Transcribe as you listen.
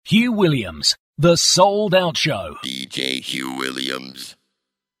Hugh Williams, The Sold Out Show. DJ Hugh Williams.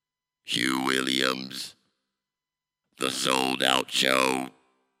 Hugh Williams. The Sold Out Show.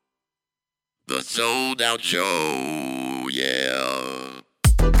 The Sold Out Show, yeah.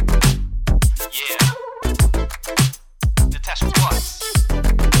 Yeah. Natasha Watts.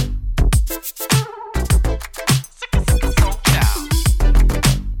 Soul Child.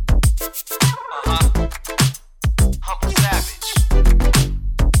 Humble Savage.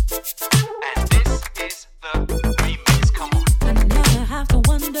 And this is the remix. Come on. I never have to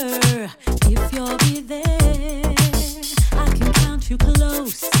wonder if you'll be there. I can count you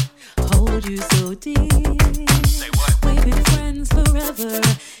close, hold you so deep. Say what? We've been friends forever.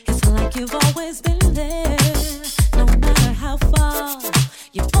 It's like you've always been there. No matter how far,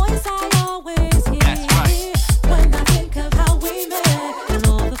 your voice I always hear. That's right. When I think of how we met and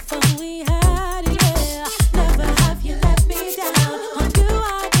all the fun we had, yeah. Never have you let me down. On you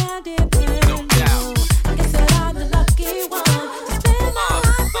I can depend. No doubt. I guess that I'm the lucky one to spend my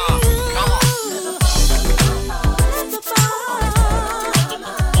life with you. Come on. It's the bar.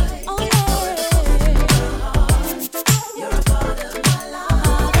 Oh yeah. You're a part of my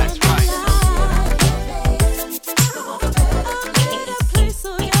life. That's right. Please,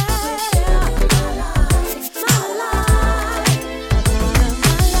 so yeah. My life.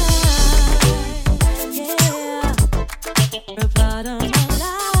 You're a part of my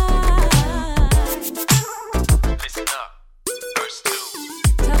life. Listen up. Verse 2.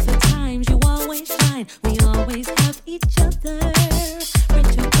 Tougher times, you always shine. We always have each other.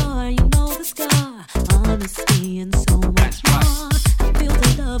 Rich or poor, you know the scar. Honesty and so much That's right. more. I feel the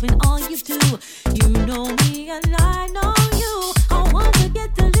love in all you do. You know me and I know you. I won't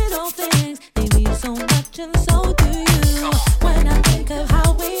forget the little things. They mean so much and so do you. When I think of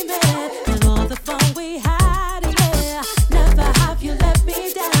how we met and all the fun we had, yeah. Never have you let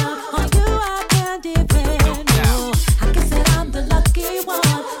me down. On you I can depend. No, I can say I'm the lucky one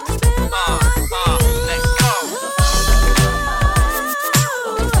to spend my life with you. Let's go.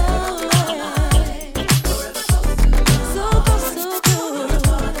 So good, so good.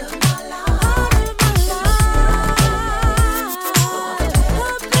 Part of my life.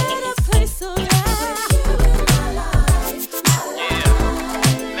 A better place, so yeah. Yeah.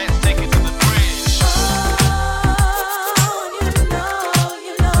 Let's take it to the bridge. Oh,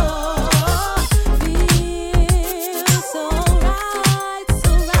 you know, feels so right,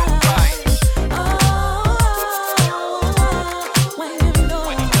 so right. Oh, when you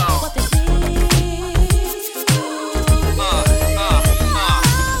know what they need, baby.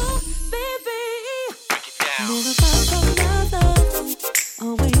 Break it down. Never far from others,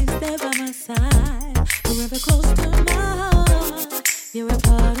 always there by my side. Forever close to my heart. You're a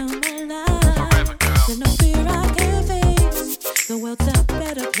part of my life. Forever, girl. There's no fear I can face. The world's a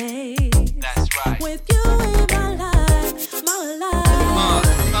better place. That's right. With you in my life, my life.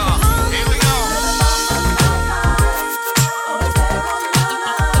 Here we go. Always there by my side.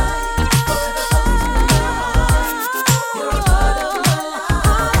 Forever close to my heart. You're a part of my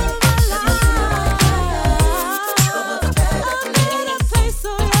life. There's no fear I can face. The world's a better place.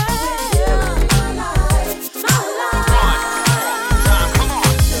 So yeah. With you in my life, my life. Time, come on.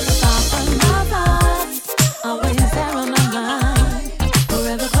 Far from my thoughts, always there on my mind.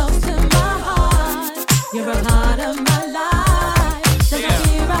 Forever close to my heart. You're a part of my life. There's no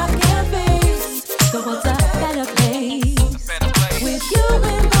fear I can face. The world's a better place. Better place. With you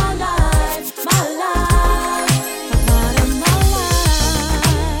in my life, my life. A part of my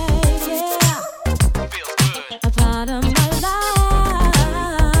life, yeah. Feels good. A part of my life.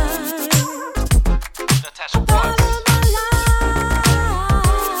 Natasha Part Watts. of my life.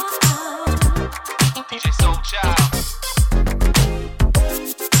 DJ Soul Child.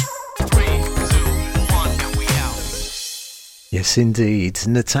 3, 2, 1, and we out. Yes, indeed.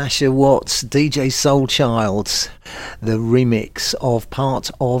 Natasha Watts, DJ Soulchild, the remix of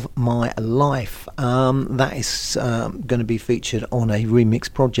Part of My Life. That is going to be featured on a remix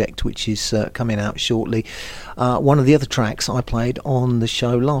project which is coming out shortly. One of the other tracks I played on the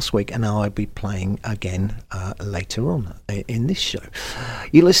show last week, and now I'll be playing again later on in this show.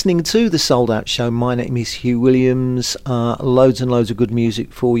 You're listening to The Sold Out Show. My name is Hugh Williams. Loads and loads of good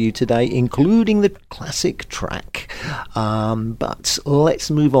music for you today, including the classic track. But let's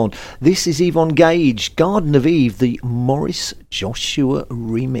move on. This is Yvonne Gage, Garden of Eve, the Morris Joshua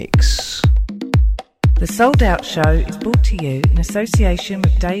remix. The Sold Out Show is brought to you in association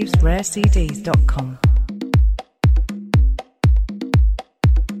with davesrarecds.com.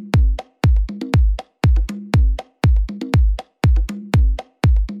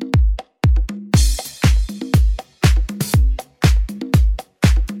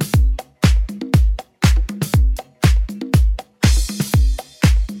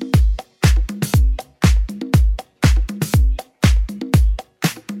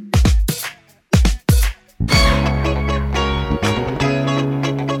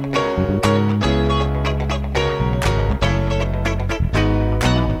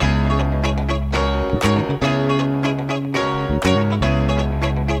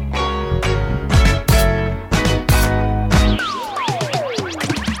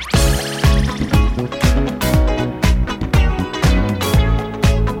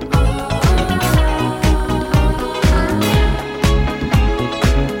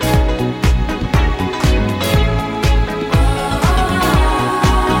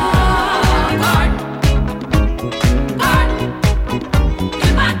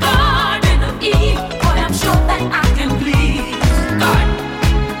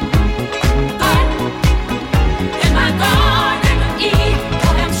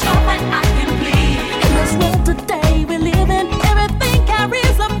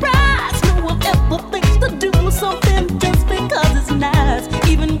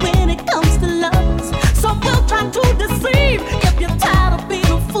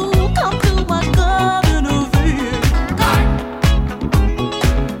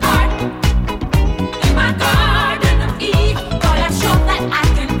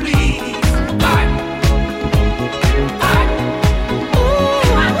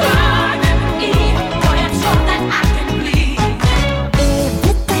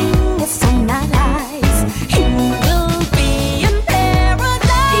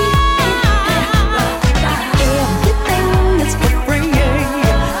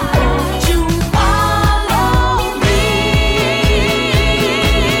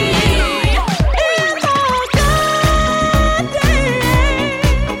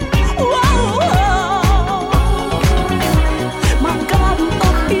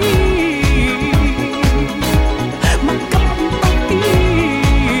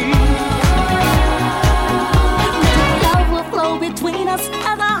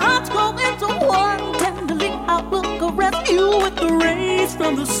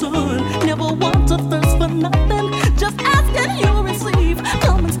 from the sun. Never want to thirst for nothing. Just ask and you'll receive.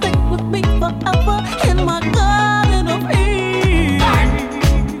 Come and stay with me forever in my garden of Eve. Garden.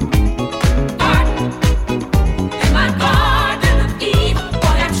 In my garden of Eve.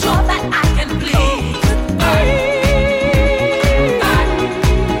 Boy, I'm sure that I can please. Garden.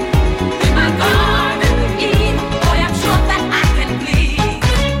 In my garden of Eve. Boy, I'm sure that I can please.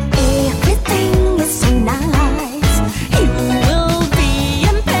 Everything is so nice. You will be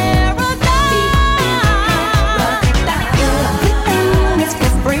in paradise. Everything is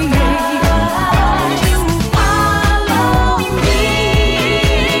for free. You follow me.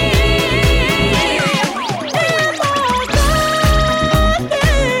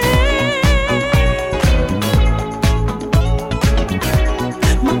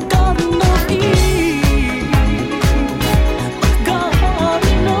 My garden of Eve. My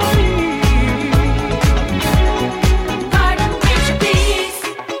garden of Eve. Garden brings you peace.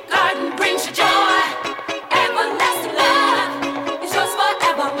 Garden brings you joy. Everlasting love is yours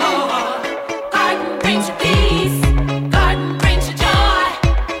forevermore. Garden brings you peace. Garden brings you joy.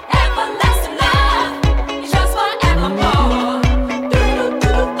 Everlasting love is yours forevermore.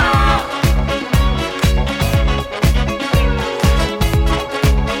 Do-do-do-do-oh.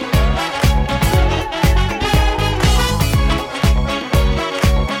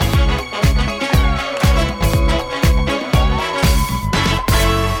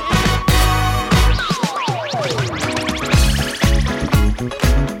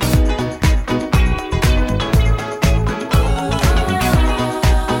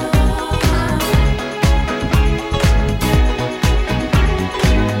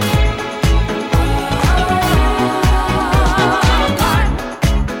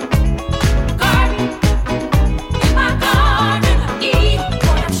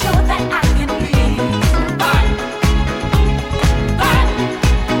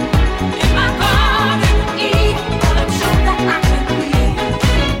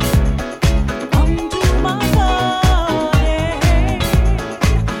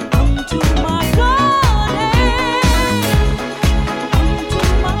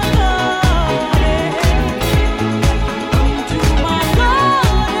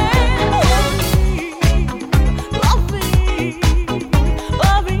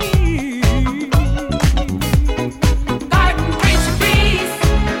 Garden brings you peace.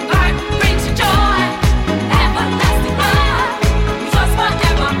 Garden brings you joy. Everlasting love is yours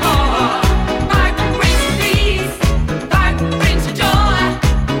forevermore. Garden brings you peace. Garden brings you joy.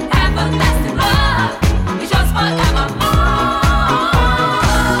 Everlasting love is yours forevermore.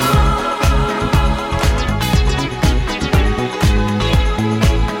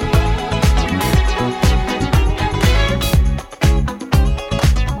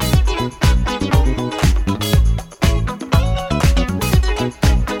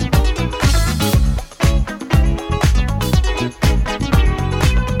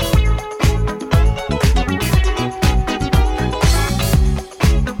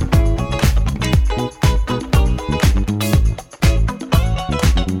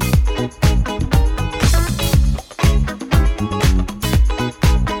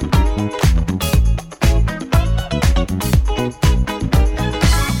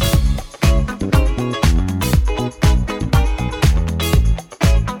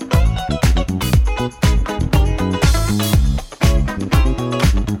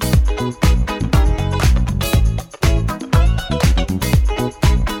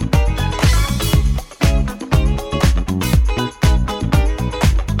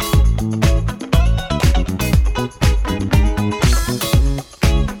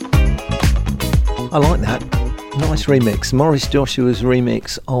 I like that. Nice remix. Morris Joshua's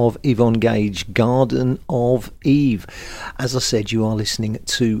remix of Yvonne Gage, Garden of Eve. As I said, you are listening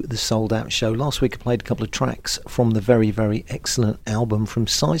to The Sold Out Show. Last week I played a couple of tracks from the very, very excellent album from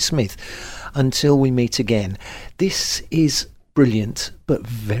Cy Smith. Until we meet again. This is brilliant, but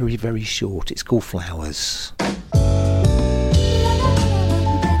very, very short. It's called Flowers.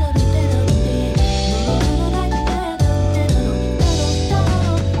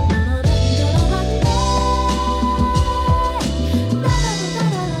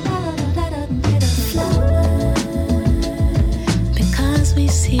 Because we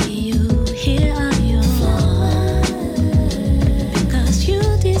see you, here are your flowers. Because you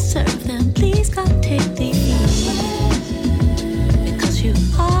deserve them, please come take these. Because you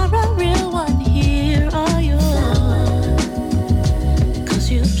are a real one, here are your flowers.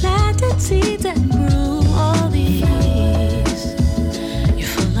 Because you planted seeds and grew all these. You're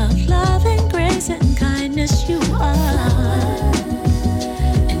full of love and grace and kindness, you are.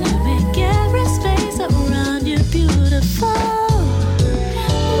 And you make every space around you beautiful.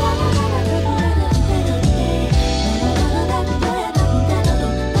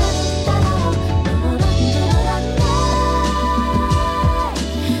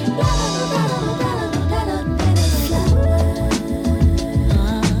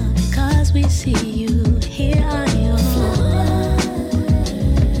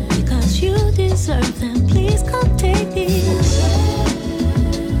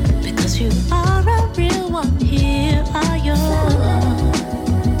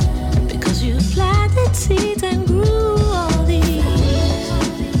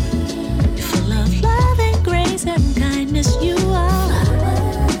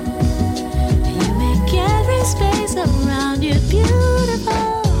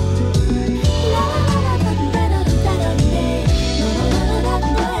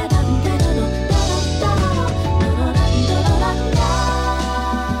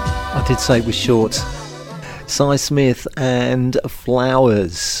 tape was short. Cy Smith and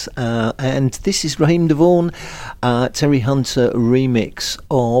Flowers. And this is Raheem DeVaughn, Terry Hunter remix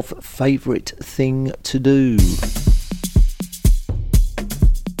of Favourite Thing to Do.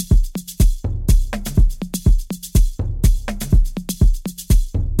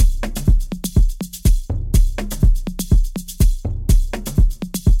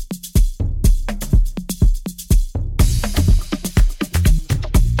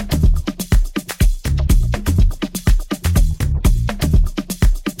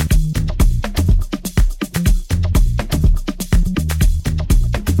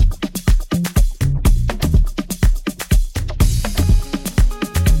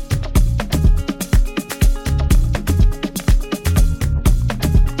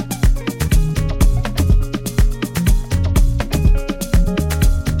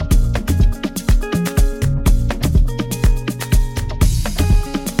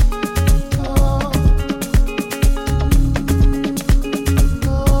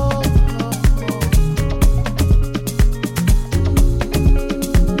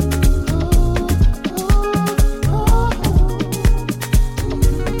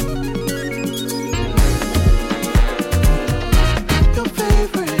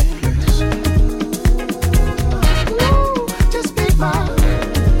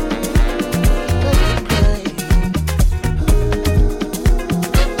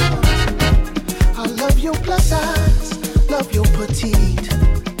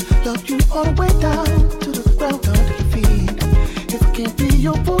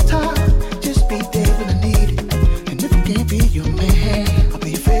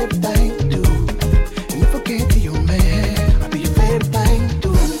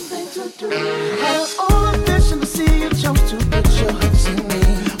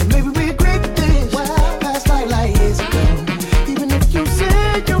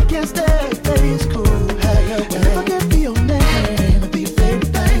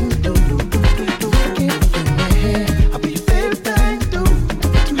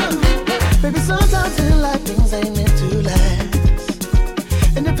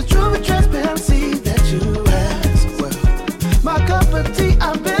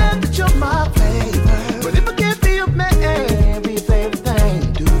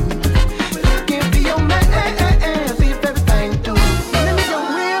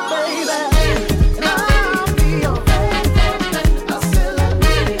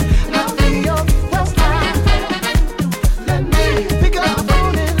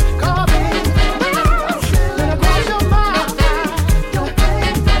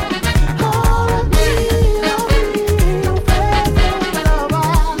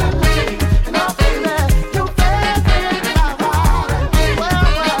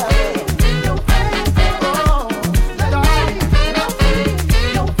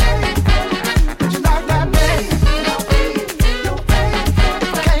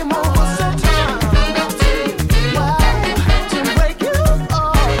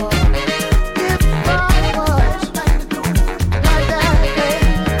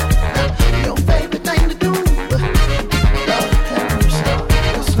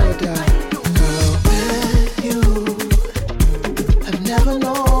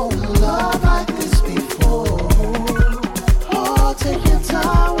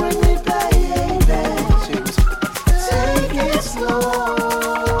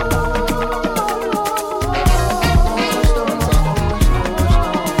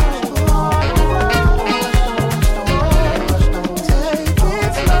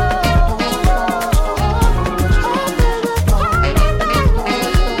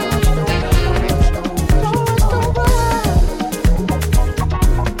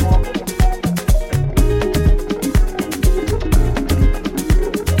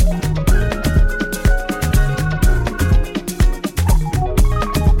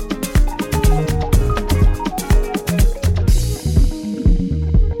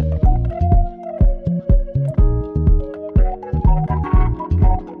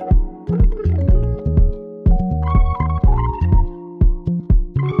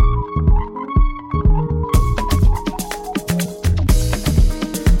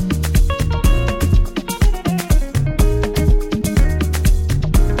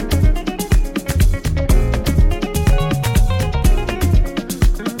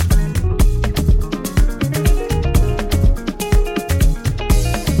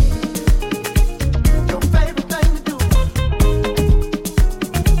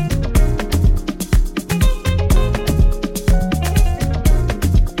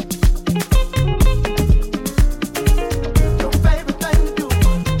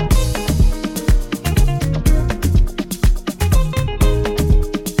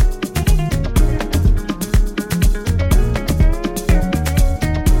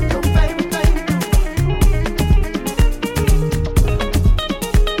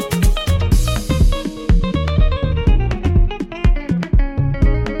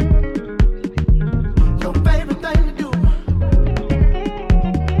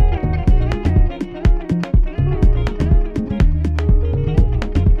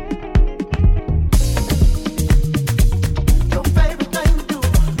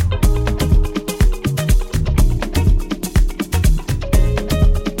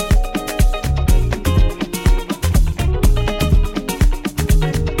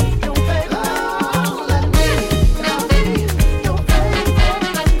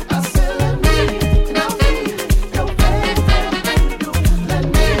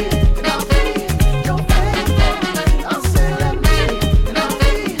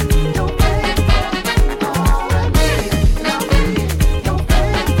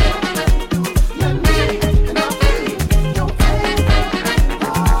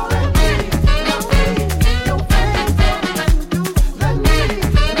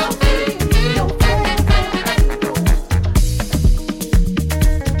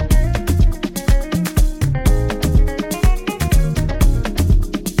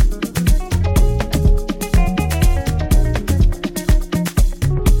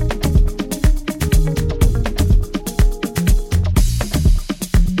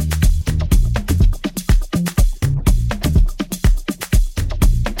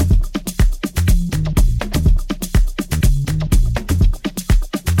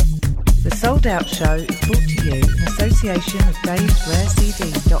 Sold Out Show is brought to you in association with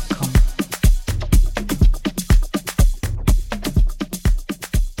Dave'sRareCDs.com.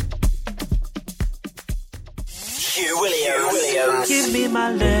 Hugh Williams. Give me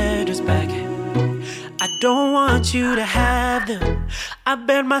my letters back. I don't want you to have them. I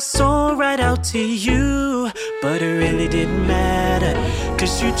bared my soul right out to you, but it really didn't matter,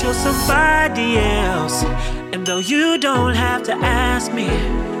 'cause you chose somebody else. And though you don't have to ask me,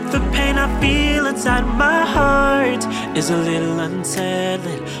 the pain I feel inside my heart is a little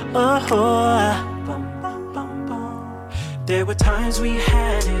unsettling. There were times we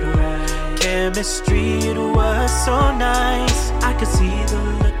had it right. Chemistry, it was so nice. I could see the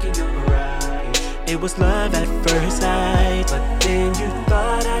look in your eyes. It was love at first sight. But then you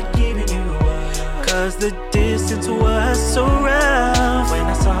thought I'd given you up, 'cause the distance was so rough. When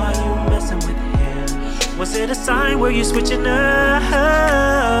I saw you messing with him, was it a sign? Were you switching up?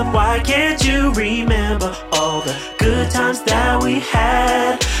 Why can't you remember all the good times that we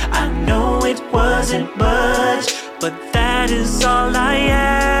had? I know it wasn't much, but that is all I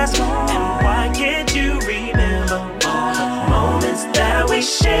ask. And why can't you remember all the moments that we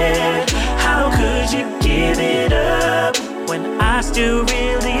shared? How could you give it up when I still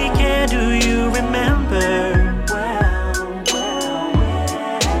really care? Do you remember?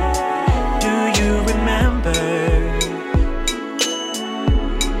 Do you remember?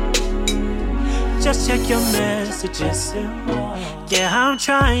 Just check your messages. Yeah, I'm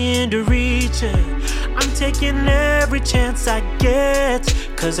trying to reach you. I'm taking every chance I get,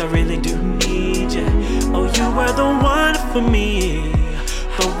 'cause I really do need you. Oh, you were the one for me,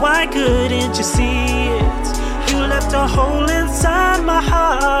 but why couldn't you see it? You left a hole inside my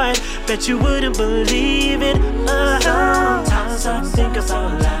heart, bet you wouldn't believe it. Sometimes I think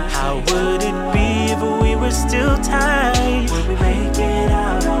about life. How would it be if we were still tight? Would we make it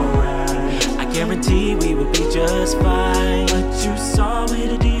out alright? I guarantee we would be just fine, but you saw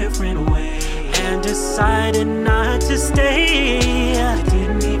it a different way and decided not to stay. You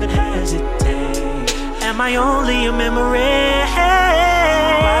didn't even hesitate. Am I only a memory?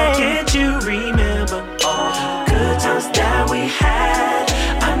 Why can't you remember all the good times that we had?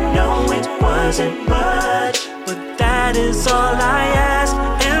 I know it wasn't much, but that is all I ask.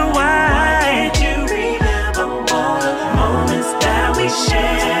 And why can't you remember all the moments that we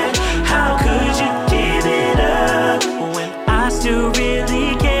shared? How could you give it up when I still really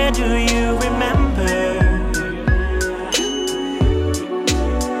care? Do you remember?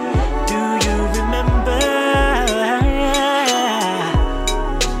 Do you remember?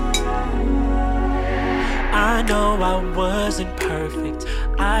 I know I wasn't perfect.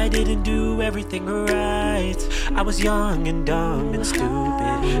 I didn't do everything right. I was young and dumb and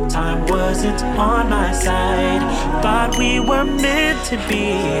stupid. Time wasn't on my side. Thought we were meant to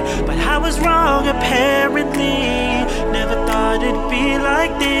be, but I was wrong apparently. Never thought it'd be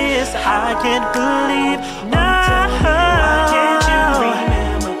like this. I can't believe now. Why can't you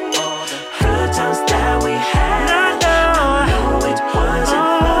remember all the good times that we had? I know it wasn't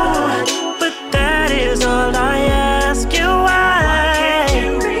much, but that is all I ask you. Why can't you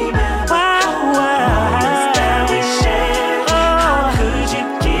remember all the moments that we shared? How could you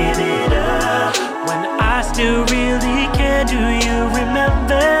give it up when I still really care? Do you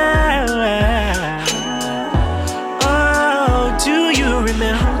remember? Oh, do you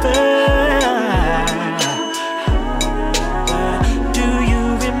remember? Do you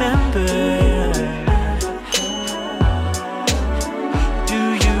remember? Do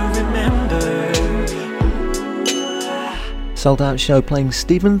you remember? Sold Out Show playing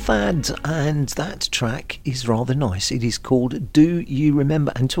Stephen Thad, and that track is rather nice. It is called Do You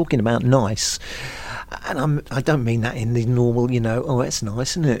Remember? And talking about nice, and I don't mean that in the normal, oh, that's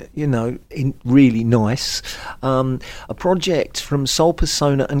nice, isn't it? In really nice. A project from Soul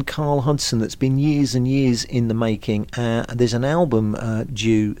Persona and Carl Hudson that's been years and years in the making. There's an album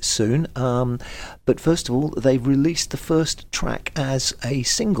due soon. But first of all, they've released the first track as a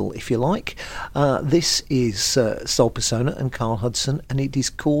single, if you like. This is Soul Persona and Carl Hudson, and it is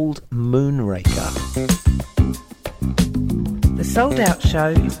called Moonraker. The Sold Out Show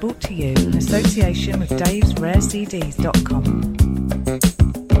is brought to you in association with Dave'sRareCDs.com.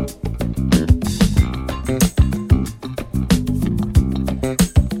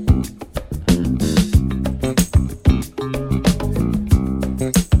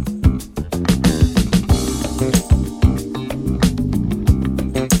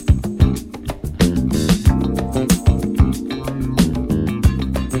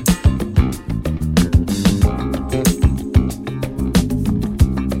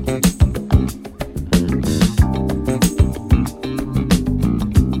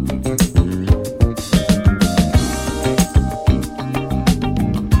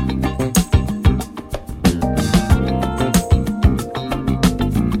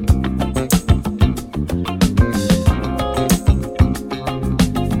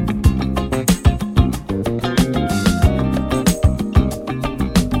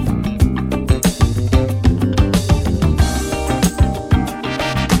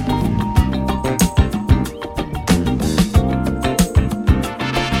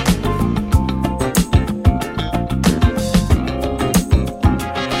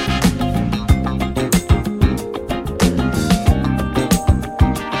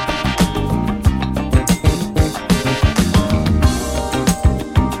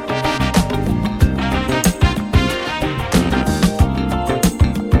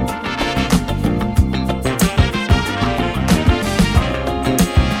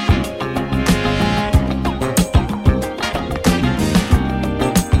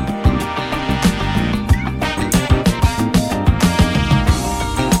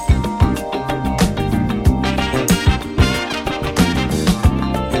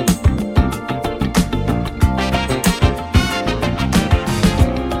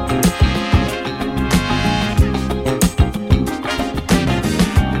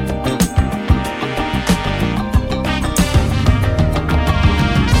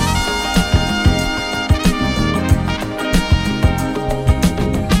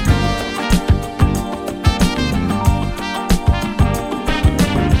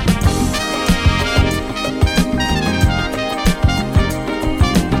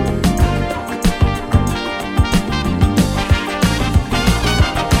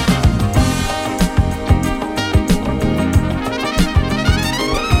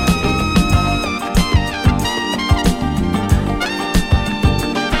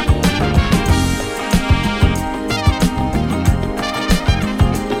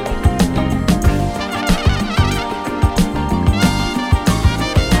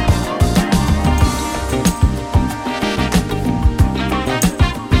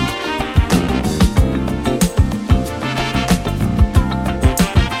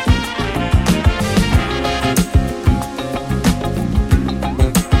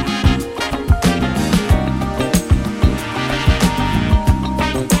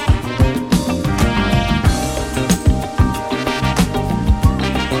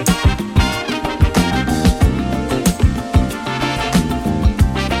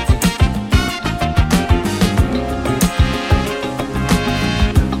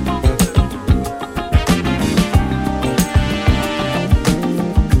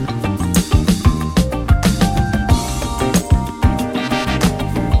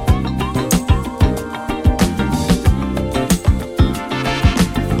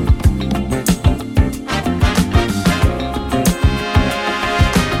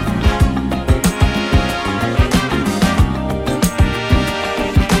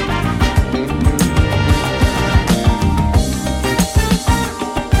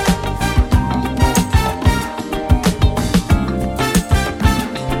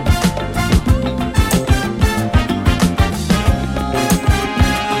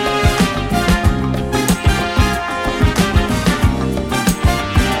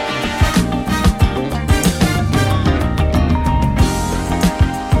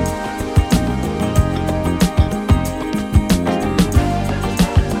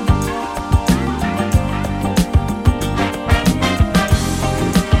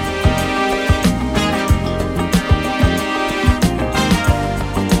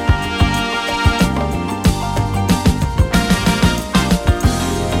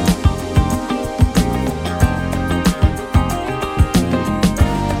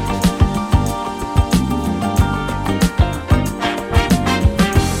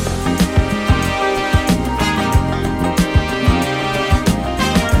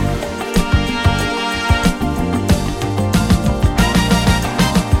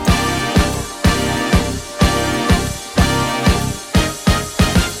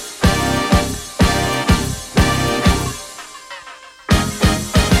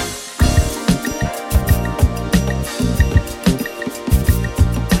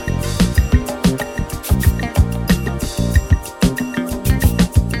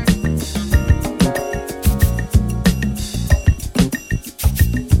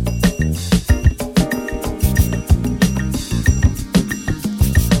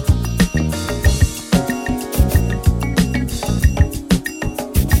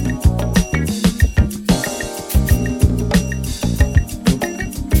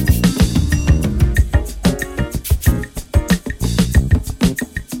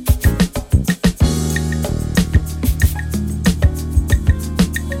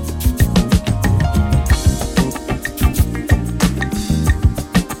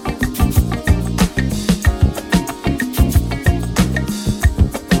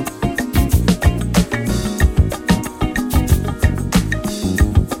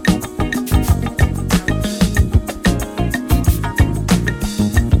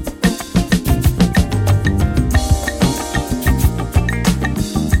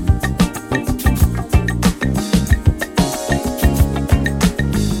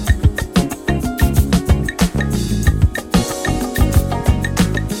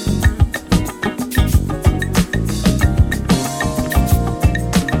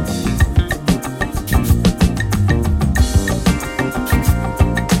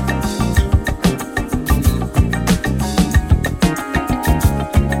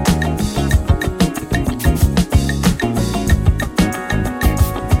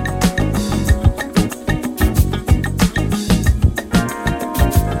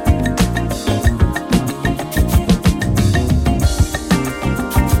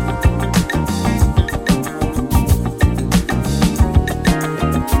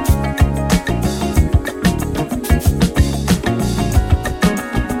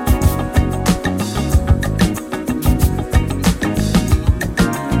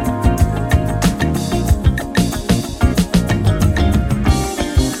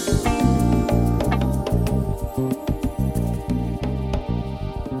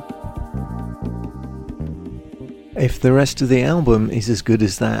 If the rest of the album is as good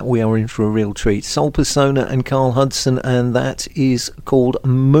as that, we are in for a real treat. Soul Persona and Carl Hudson, and that is called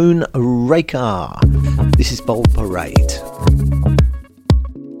Moonraker. This is Bold Parade.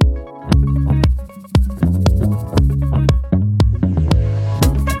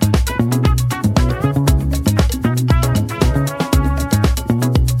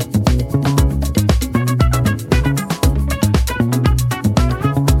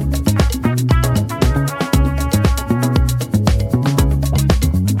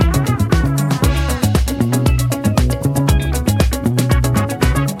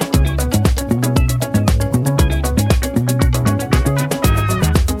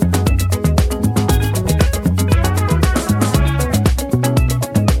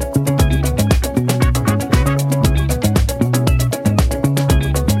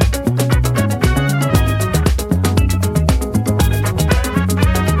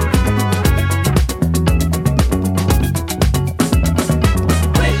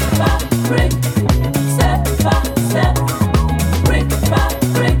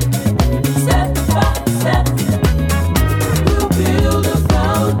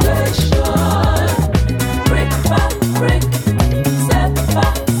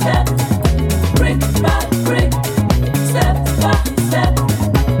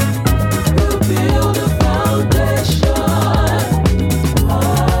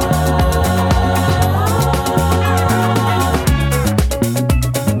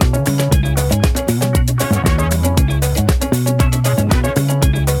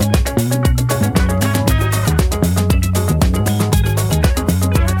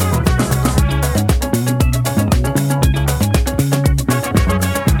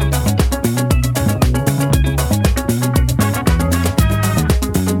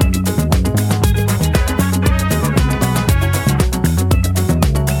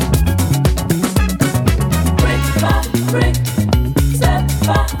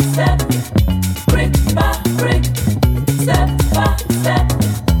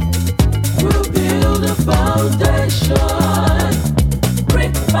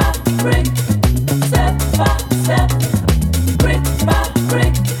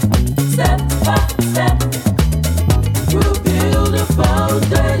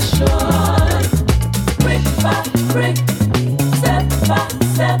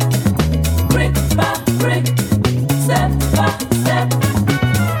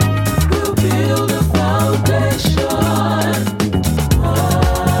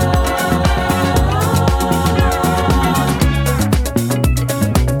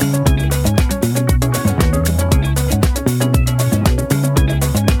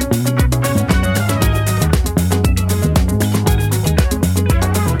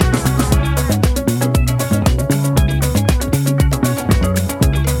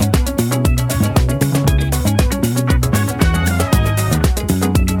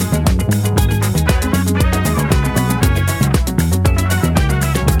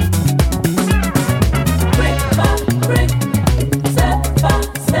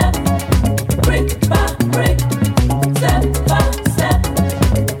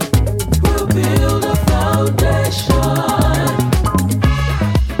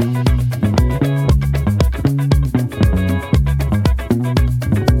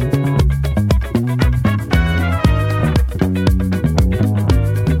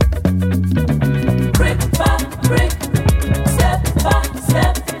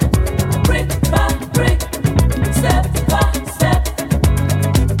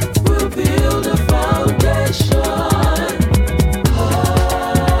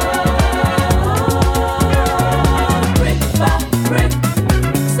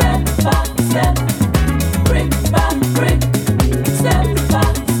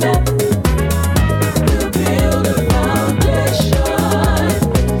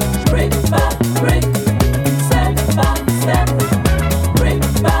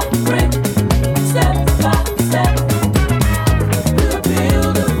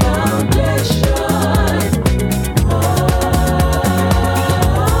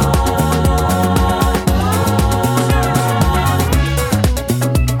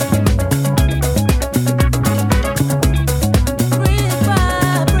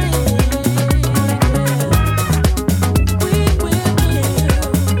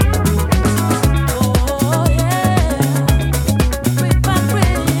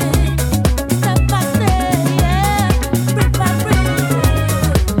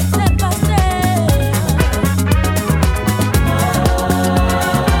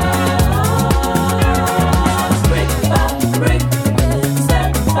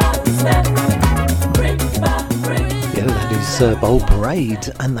 Bold Parade,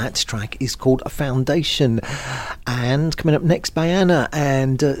 and that track is called A Foundation. And coming up next, Bayana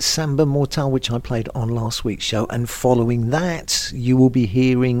and Samba Mortal, which I played on last week's show. And following that, you will be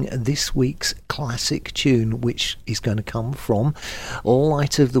hearing this week's classic tune, which is going to come from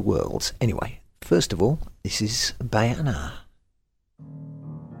Light of the World. Anyway, first of all, this is Bayana.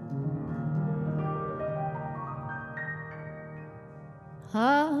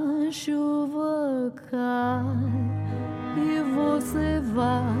 A chuva cai e você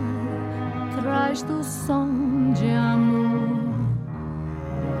vai atrás do som de amor,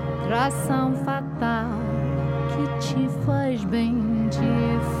 tração fatal que te faz bem, te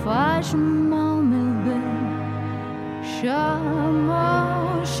faz mal, meu bem.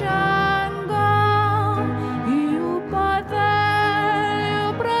 Chamou Xangô e o pai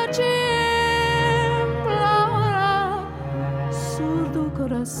velho pra te implorar, surdo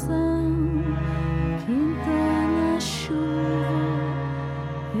coração que entra na chuva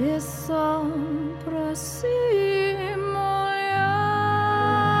é só pra se molhar.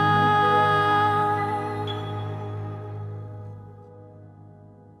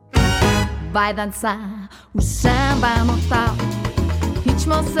 Vai dançar o samba mortal,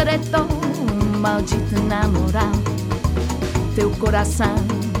 ritmo sereto, maldito namorar. Teu coração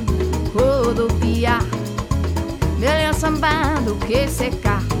rodopiar, melhor samba do que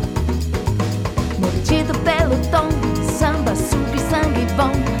secar. Mordido pelo tom, samba, suco e sangue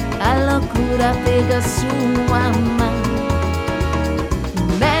bom, a loucura pega sua mão.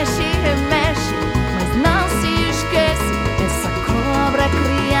 Mexe, remexe, mas não se esquece, essa cobra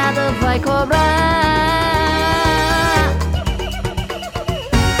criada vai cobrar.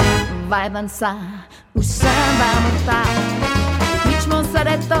 Vai dançar o samba mortal, ritmo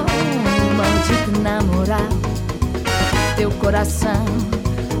sereto, maldito namorar. Teu coração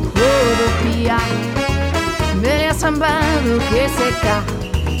rodopiar, melhor samba do que secar.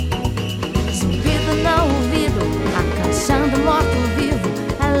 Zumbido no ouvido, a canção do morto-vivo,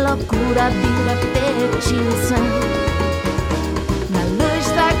 a loucura vira petição. Na luz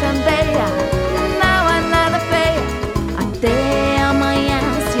da candeia não há nada feia, até amanhã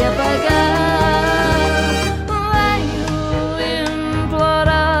se apagar. Venho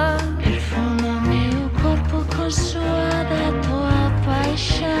implorar, perfuma meu corpo com suada tua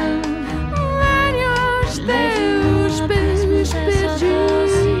paixão. Venho aos teus beijos pedir,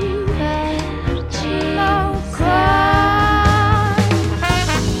 não cai.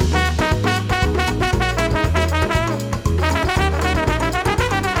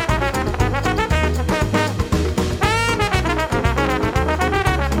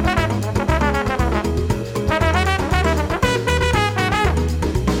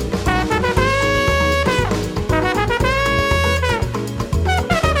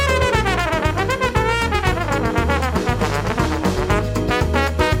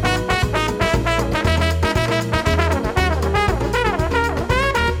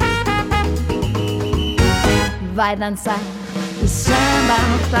 Vai dançar o samba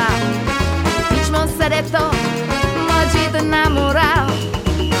mortal, ritmo sereto, maldito namorar.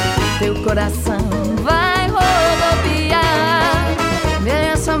 Teu coração vai rodopiar,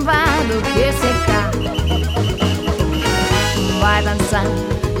 melhor samba do que secar. Vai dançar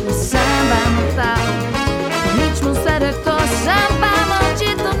o samba mortal, ritmo sereto, samba,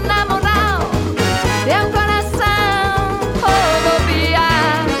 maldito namorar. Teu coração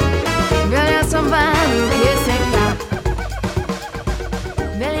rodopiar, melhor samba do que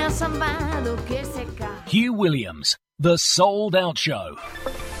Hugh Williams, The Sold Out Show.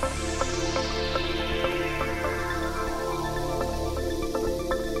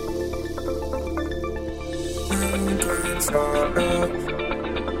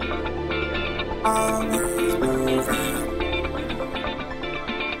 Always moving,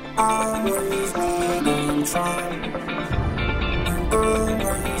 always running from,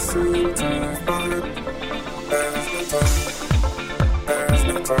 always seem to find. There's no time, there's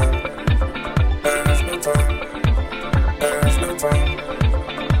no time. There's no time, there's no time,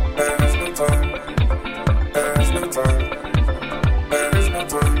 there's no time, there's no time, there's no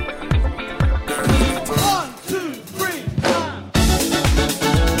time. 1, 2, 3, 5.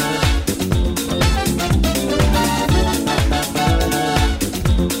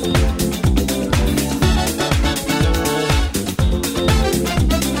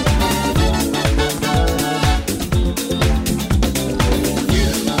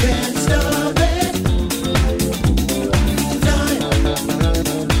 You can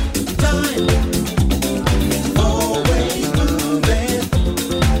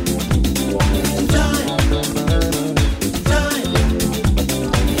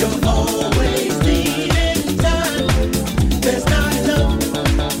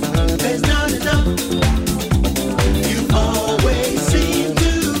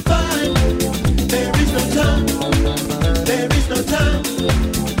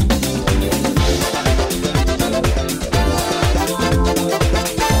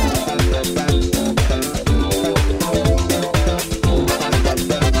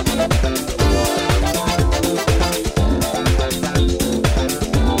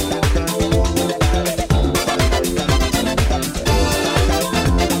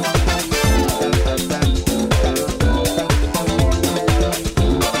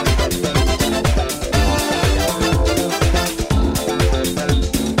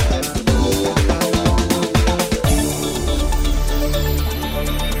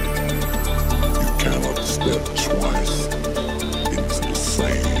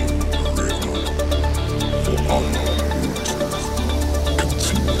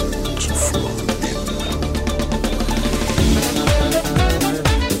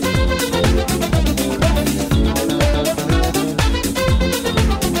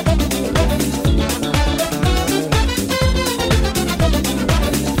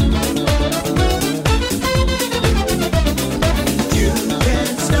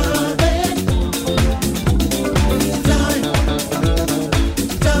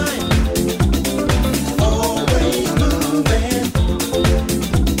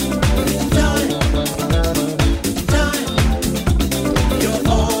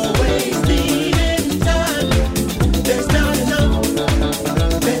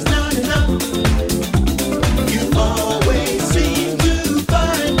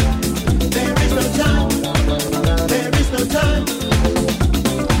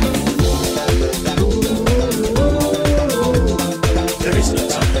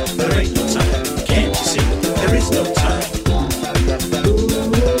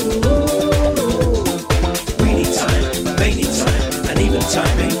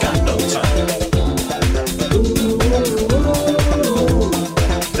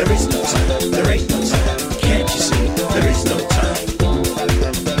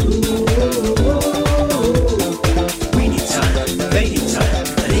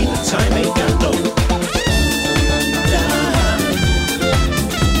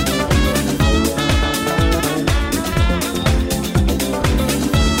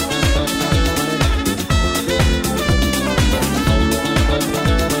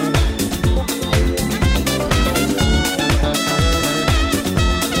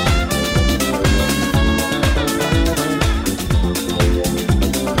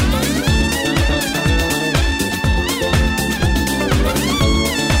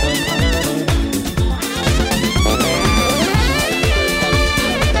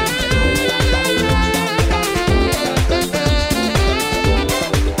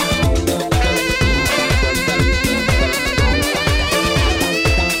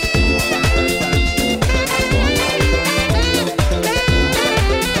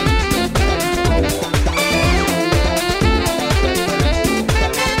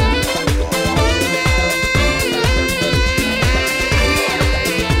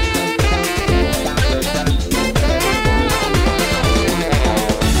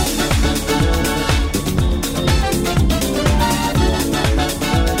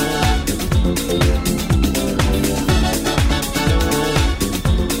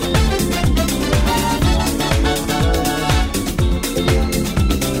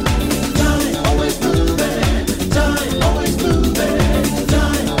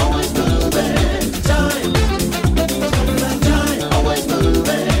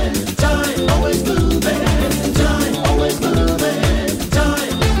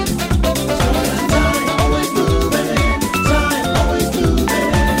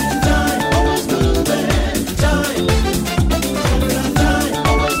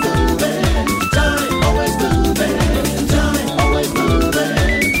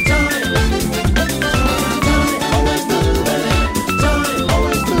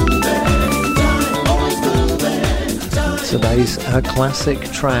Today's classic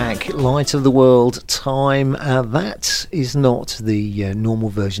track, Light of the World, Time. That is not the normal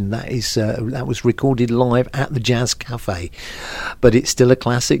version. That was recorded live at the Jazz Cafe, but it's still a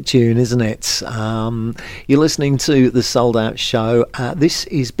classic tune, isn't it? You're listening to The Sold Out Show. This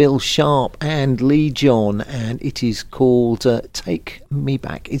is Bill Sharp and Lee John, and it is called Take Me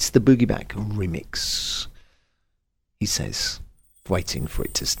Back. It's the Boogie Back remix. He says, waiting for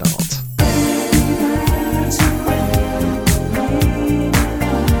it to start.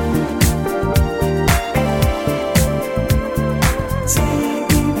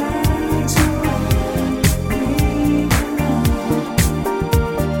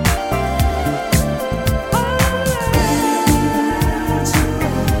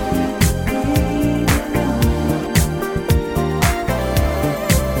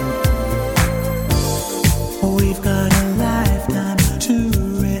 We've got a lifetime to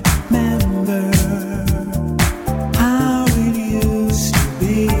remember.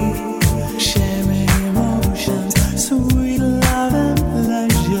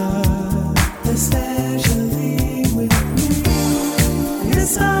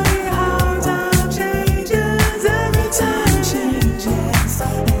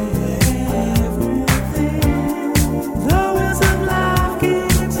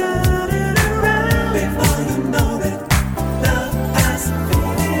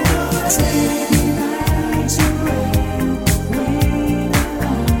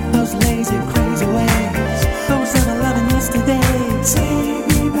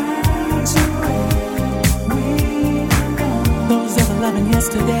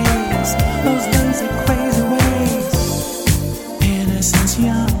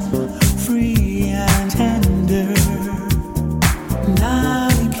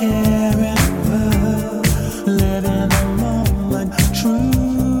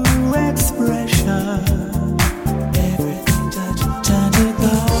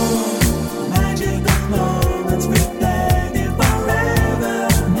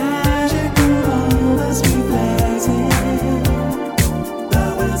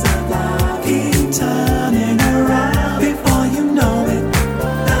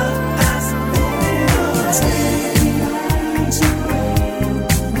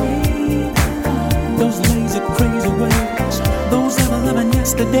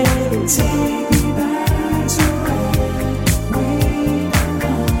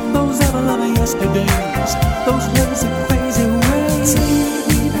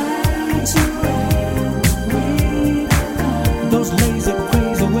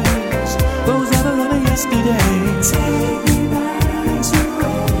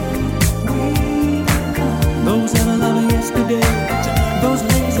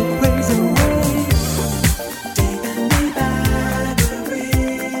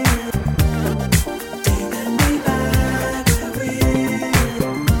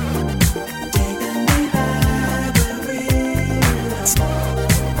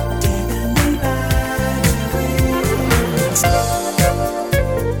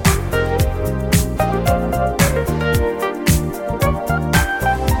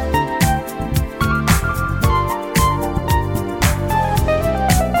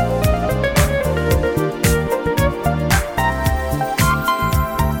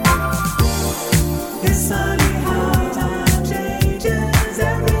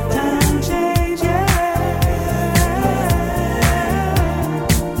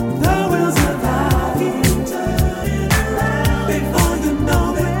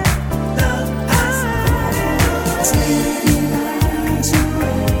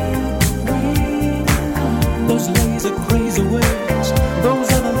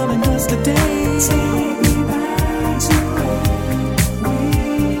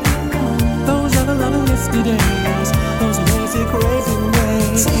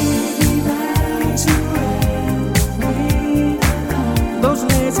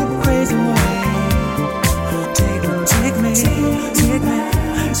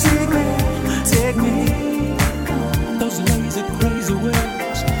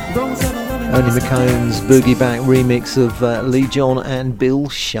 Boogie Back remix of Lee John and Bill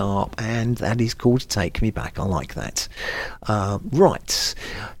Sharp, and that is called Take Me Back. I like that. Right,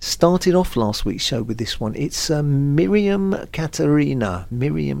 started off last week's show with this one. It's Miriam Katerina.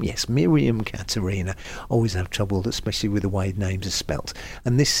 Miriam Katerina. Always have trouble, especially with the way names are spelt.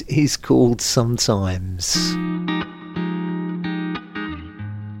 And this is called Sometimes.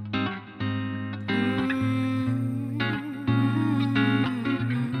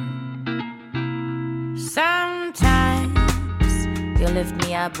 You lift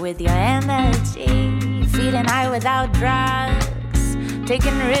me up with your energy, feeling high without drugs,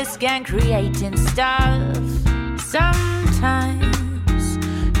 taking risk and creating stuff. Sometimes Sometimes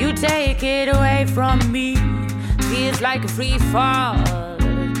you take it away from me. Feels like a free fall,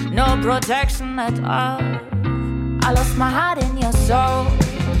 no protection at all. I lost my heart in your soul,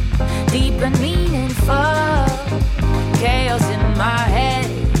 deep and meaningful. Chaos in my head,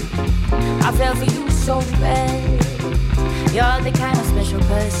 I fell for you so bad. You're the kind of special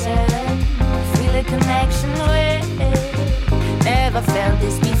person feel a connection with. Never felt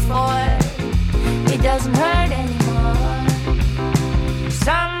this before, it doesn't hurt anymore.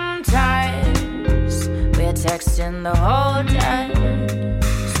 Sometimes we're texting the whole time.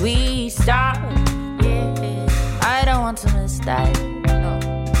 Sweet stop, yeah, I don't want to miss that, no.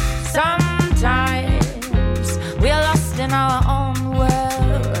 Sometimes we're lost in our own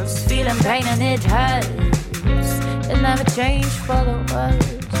worlds, feeling pain and it hurts. It never changed for the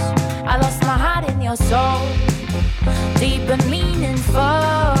worse. I lost my heart in your soul, deep and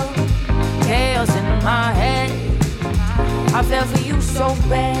meaningful. Chaos in my head, I fell for you so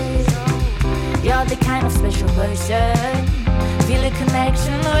bad. You're the kind of special person feel a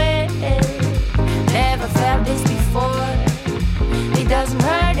connection with. Never felt this before, it doesn't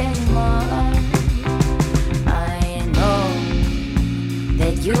hurt anymore. I know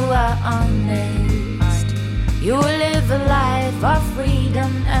that you are honest, you live a life of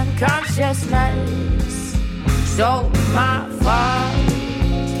freedom and consciousness. So my fault,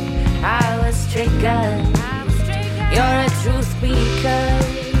 I was triggered. You're a truth speaker,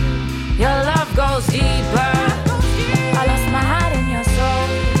 your love goes deeper. I lost my heart in your soul,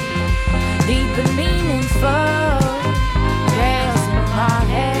 deep and meaningful. Chaos in my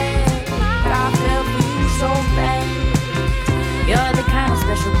head, I fell for you so bad. You're the kind of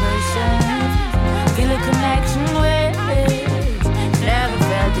special person feel a connection with. Never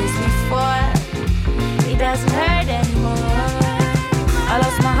felt this before, it doesn't hurt anymore. I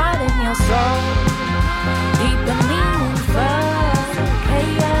lost my heart in your soul, deep and meaningful.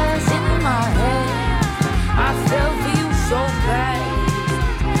 Chaos in my head, I fell for you so bad.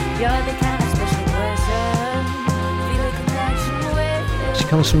 You're the kind of special person feel a connection with. She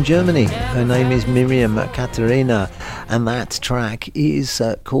comes from Germany. Her name is Miriam Katharina, and that track is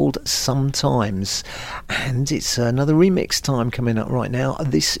called Sometimes. And it's another remix time coming up right now.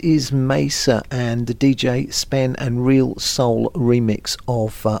 This is Mesa and the DJ Spen and Real Soul remix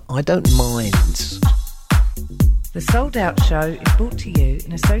of I Don't Mind. The Sold Out Show is brought to you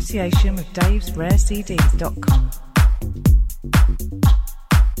in association with davesrarecds.com.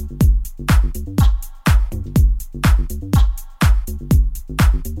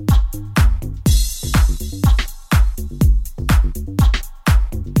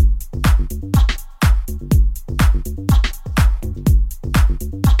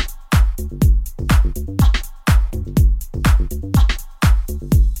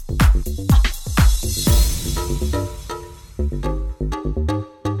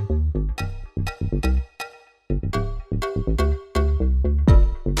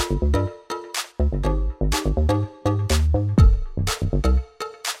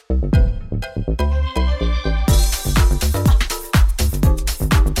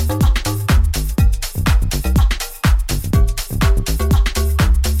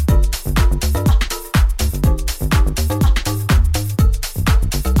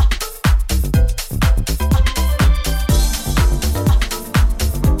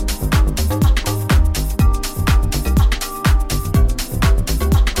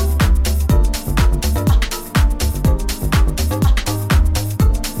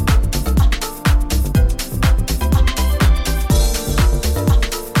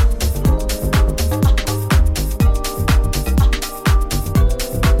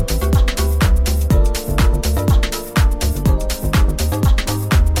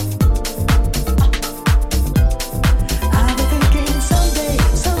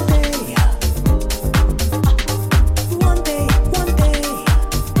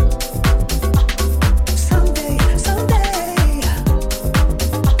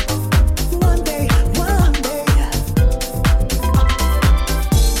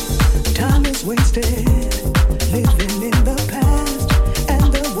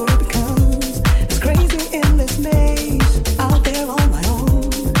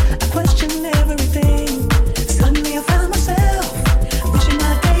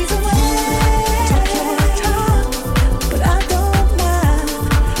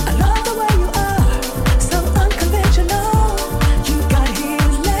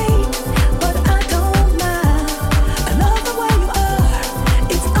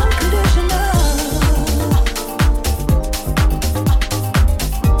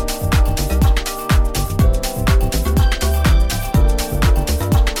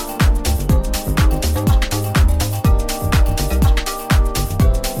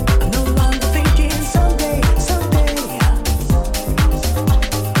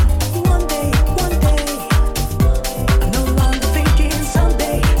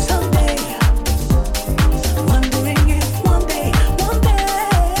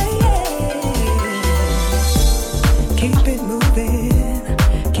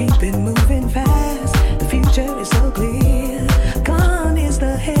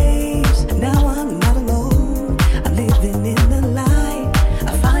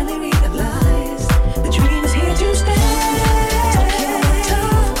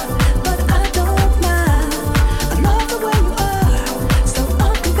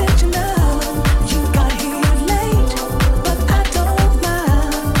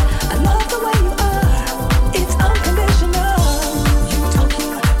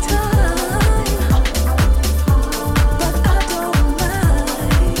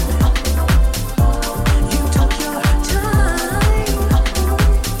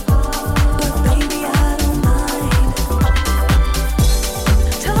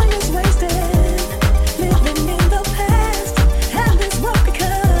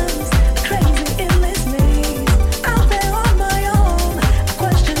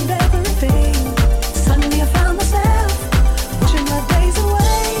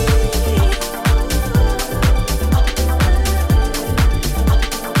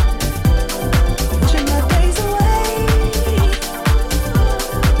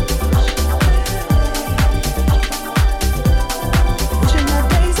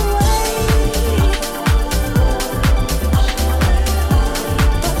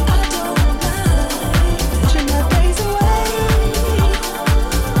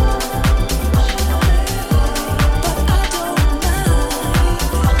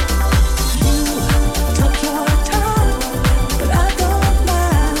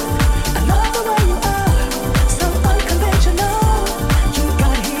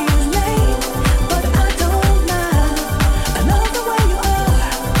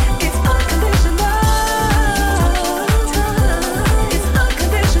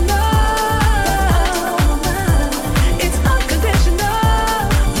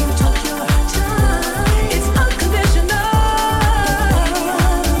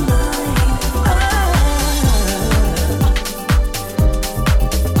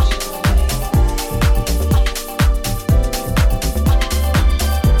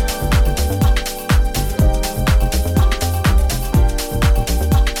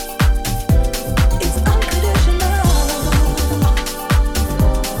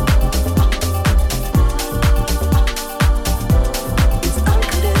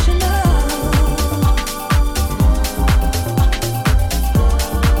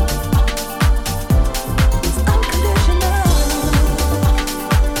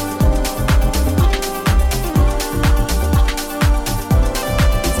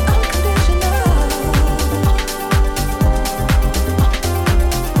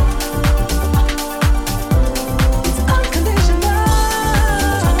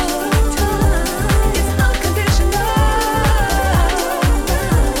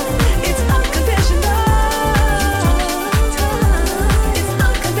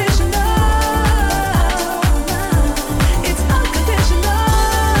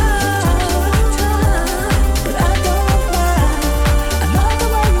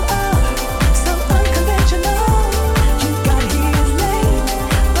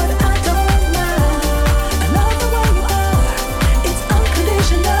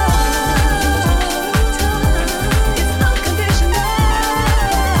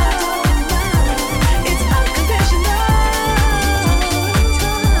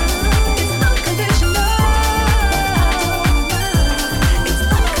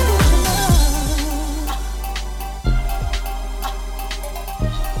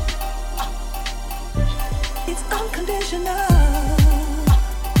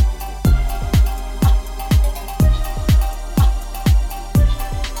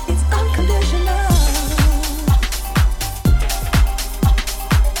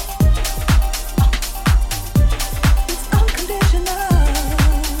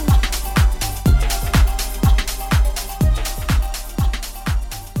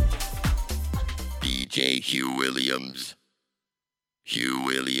 DJ Hugh Williams. Hugh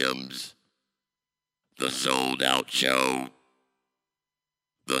Williams. The Sold Out Show.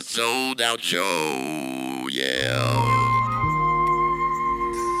 The Sold Out Show, yeah.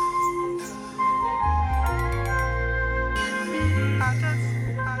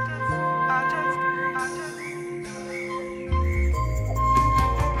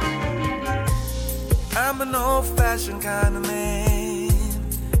 I'm an old-fashioned kind of man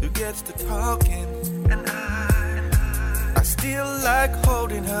who gets to talking, and I still like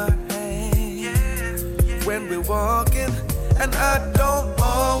holding her hand when we're walking, and I don't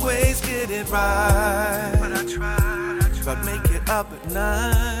always get it right, but make it up at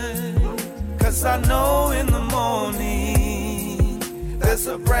night, 'cause I know in the morning there's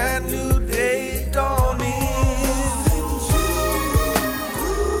a brand new day dawning.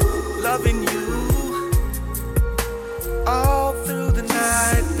 Loving you all through the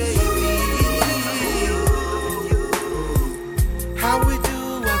night, baby. How we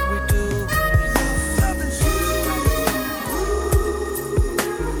do what we do.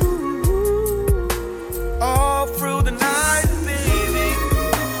 All through the night, baby.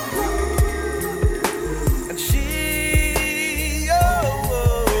 And she,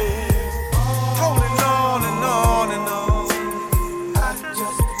 holding on and on and on. I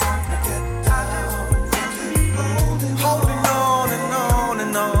just wanna get down. Holding on and on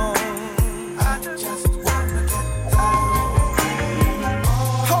and on. I just wanna get down.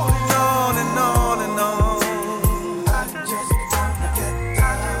 Holding on and on and on. I just wanna get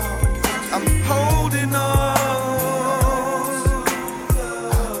down. I'm holding on.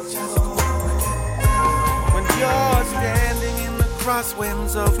 When you're standing in the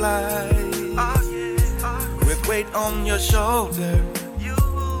crosswinds of life, with weight on your shoulder,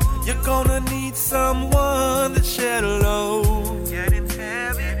 you're gonna need someone to share the load.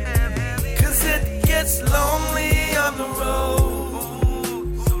 'Cause it gets lonely on the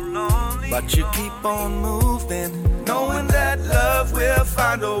road, but you keep on moving, knowing that love will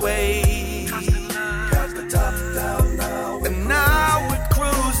find a way. Got the top down now, and now we're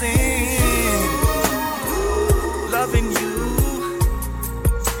cruising, loving you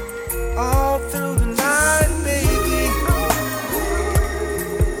all through the night, baby.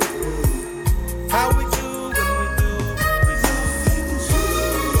 How we do when we do,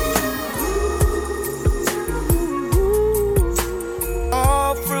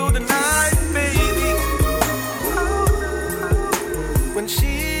 all through the night, baby. When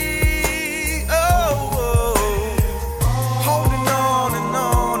she, holding on and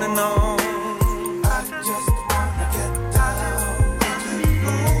on and on. I just wanna get down.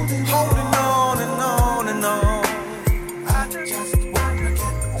 Holding on and on and on. I just wanna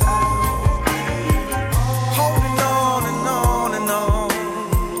get down. Holding on and on and on.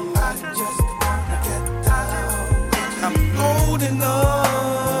 I just wanna get down. I'm holding on.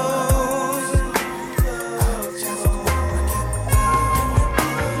 I just wanna get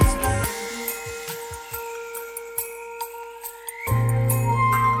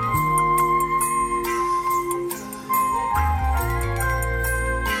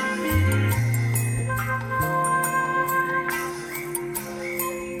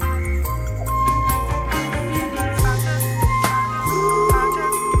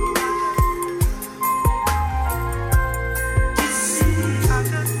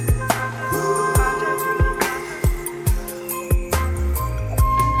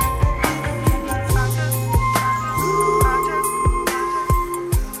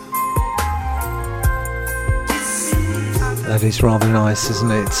That is rather nice,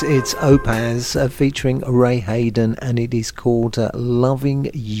 isn't it? It's Opaz featuring Ray Hayden, and it is called Loving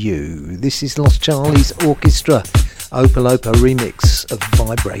You. This is Lost Charlie's Orchestra, Opalopa remix of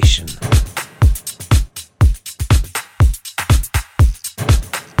Vibration.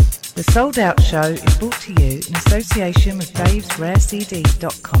 The Sold Out Show is brought to you in association with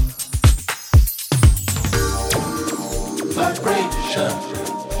davesrarecds.com. vibration.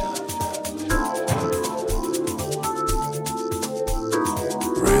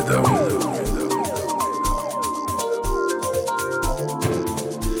 Rhythm.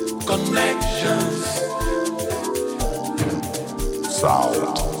 Connections.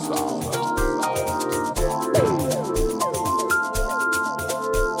 Sound.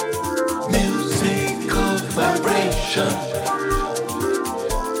 Musical vibration.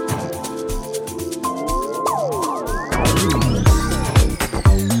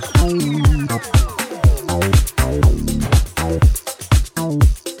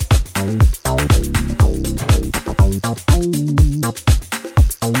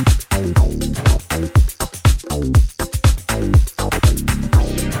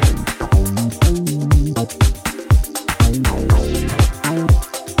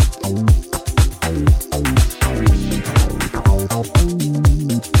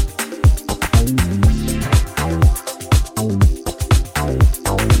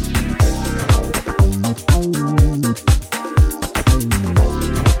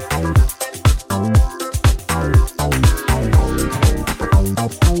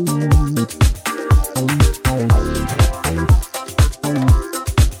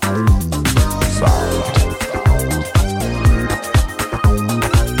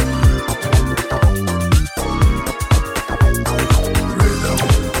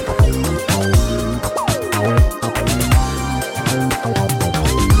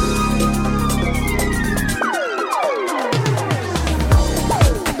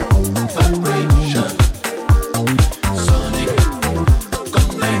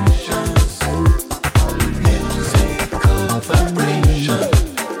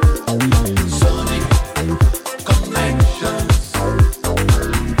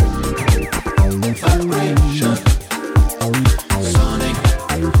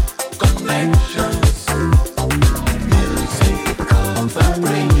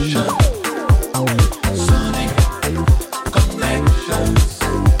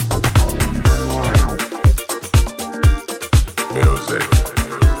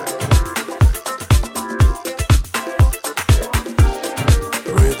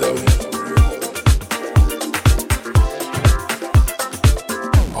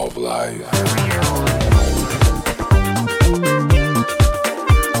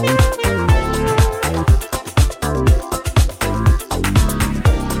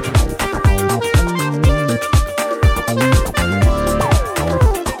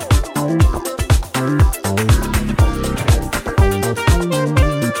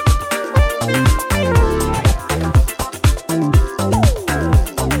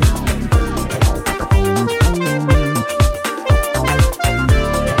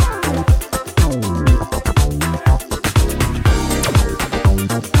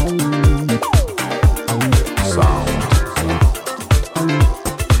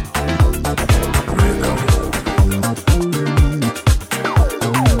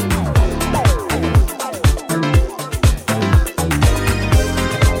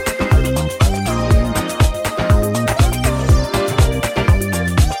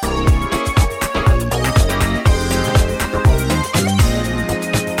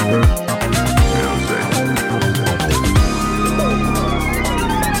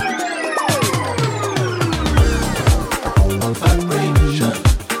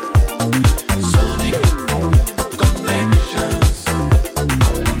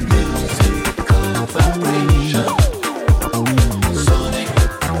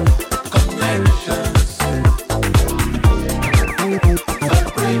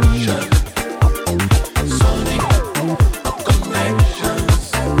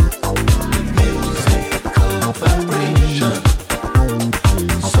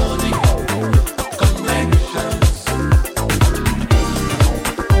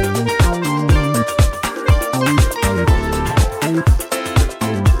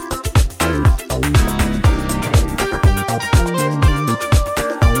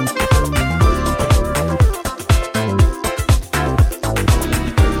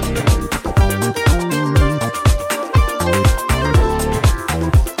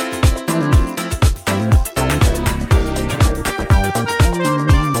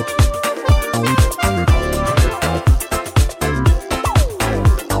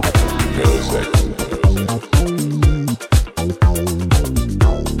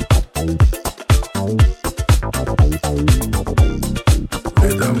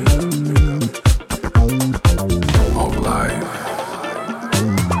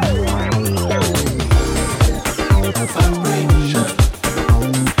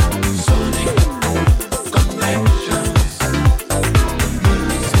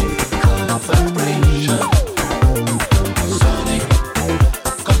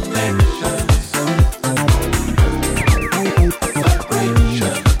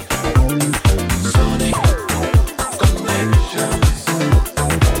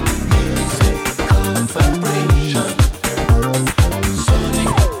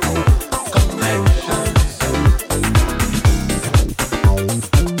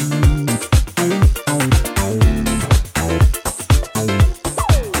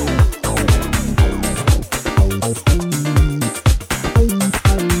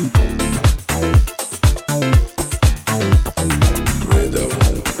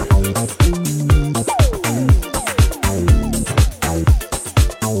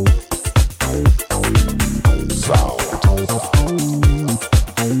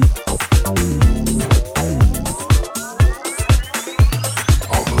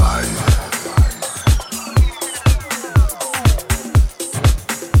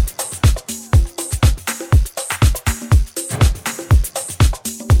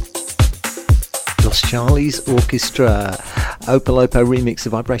 Charlie's Orchestra, Opolopo remix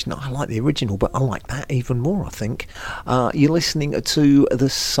of Vibration. I like the original, but I like that even more, I think. You're listening to the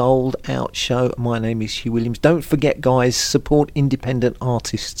Sold Out Show. My name is Hugh Williams. Don't forget, guys, support independent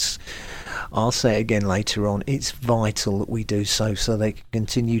artists. I'll say it again later on. It's vital that we do so they can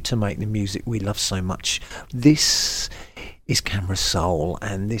continue to make the music we love so much. This is Camera Soul,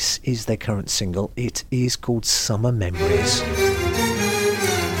 and this is their current single. It is called Summer Memories.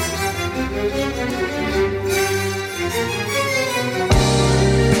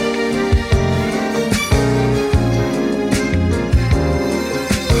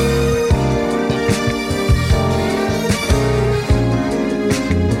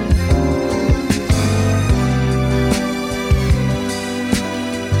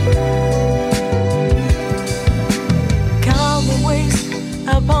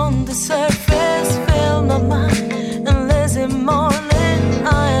 Upon the surface, fill my mind and listen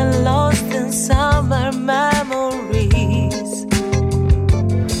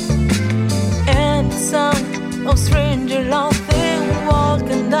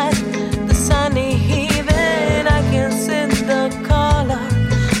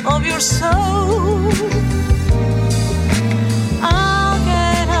soul. How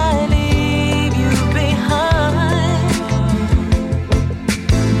can I leave you behind?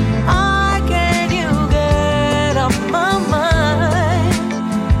 How can you get off my mind?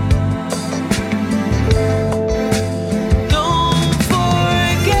 Don't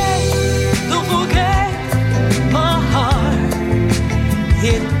forget my heart.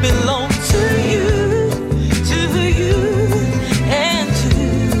 It belongs to you.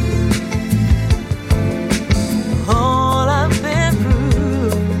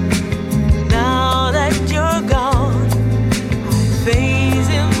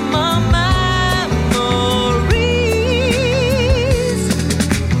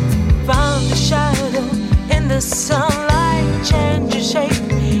 Sunlight changes shape.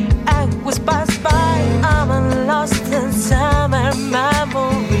 I was passed by. I'm lost in summer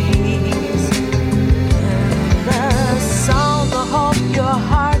memories. And the sound of your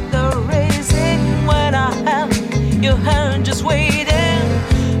heart, the raising when I held your hand, just waiting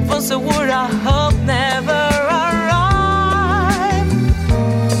for some word I hope never arrive.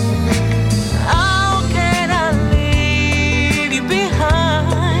 How can I leave you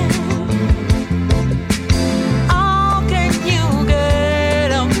behind?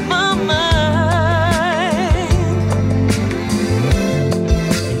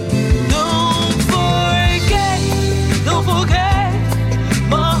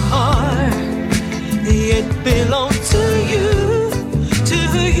 Belong to you,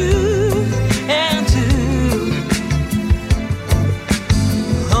 and to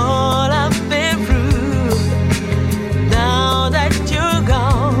all I've been through. Now that you're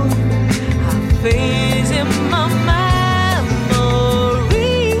gone, I'm facing my memories,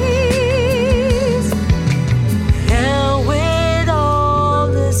 and with all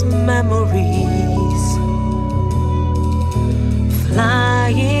these memories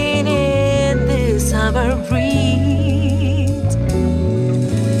flying in this summer breeze,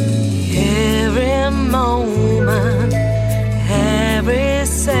 every moment, every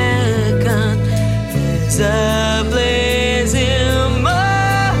second is a blazing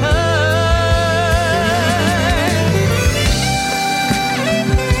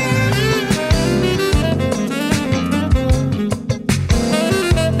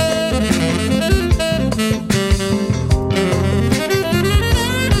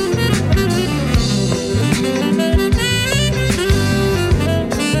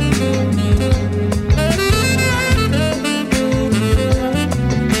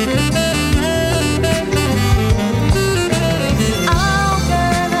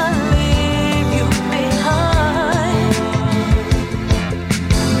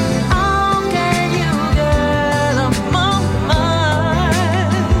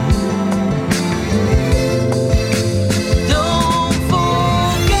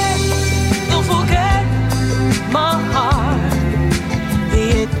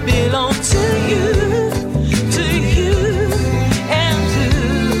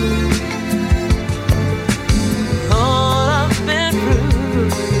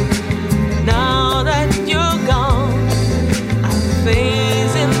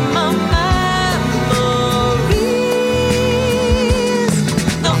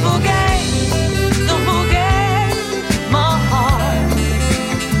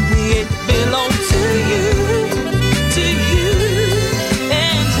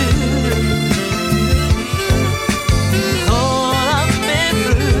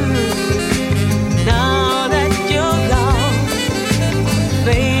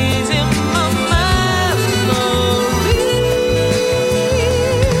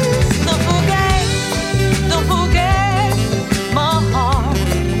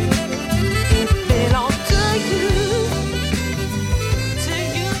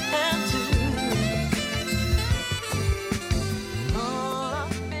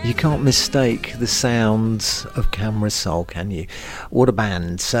Can't mistake the sounds of Camera Soul, can you? What a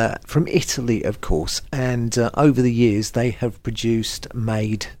band. From Italy, of course, and over the years they have produced,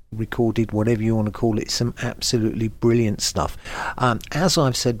 made, recorded, whatever you want to call it, some absolutely brilliant stuff. As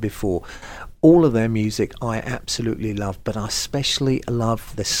I've said before, all of their music I absolutely love, but I especially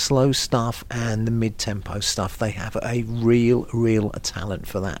love the slow stuff and the mid-tempo stuff. They have a real talent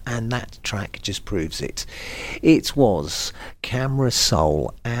for that, and that track just proves it. It was Camera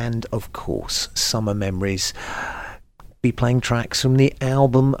Soul and, of course, Summer Memories. Be playing tracks from the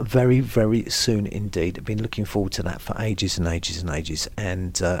album very soon indeed. I've been looking forward to that for ages and ages,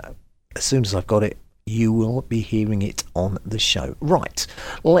 and as soon as I've got it, you will be hearing it on the show. Right,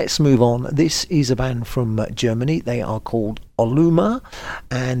 let's move on. This is a band from Germany. They are called Oluma,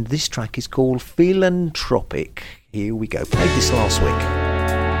 and this track is called Philanthropic. Here we go. Played this last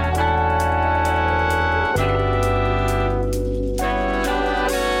week.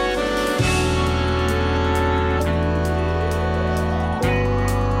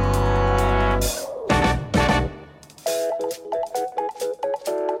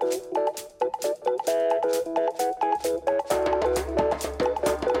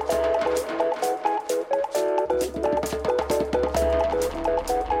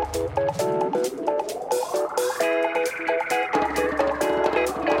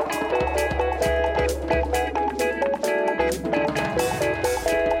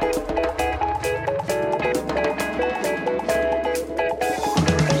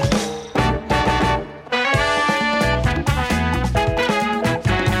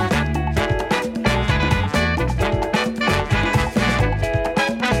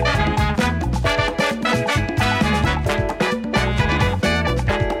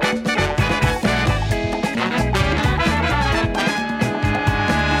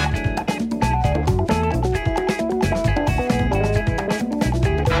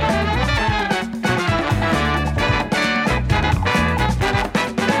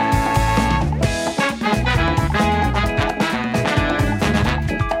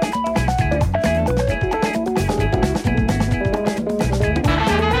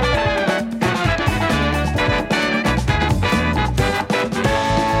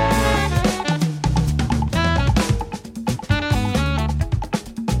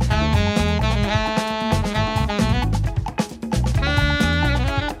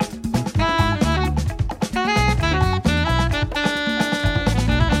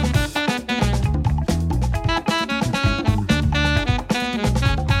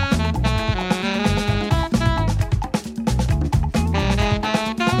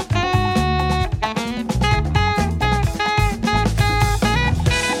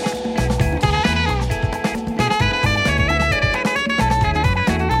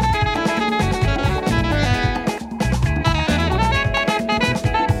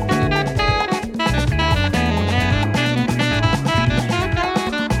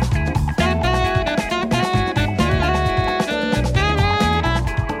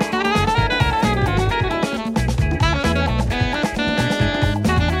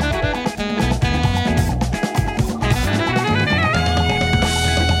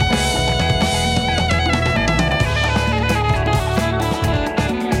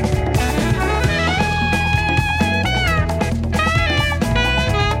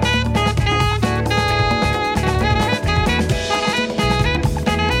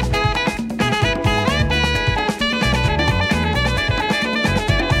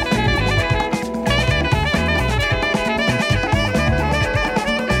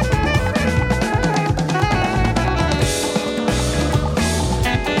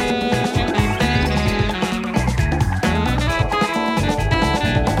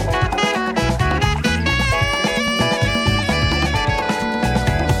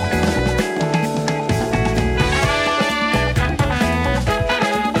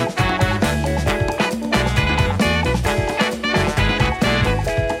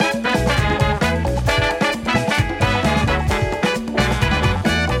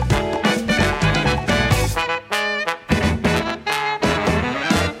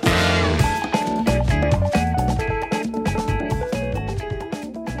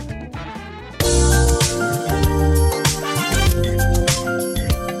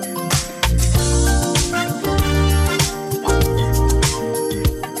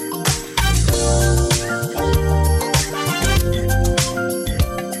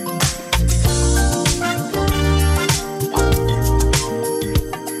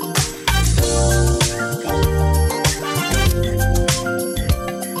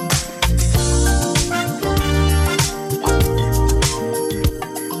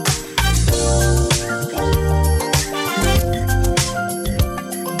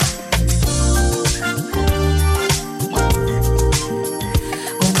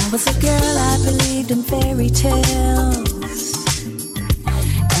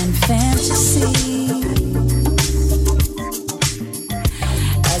 and fantasy.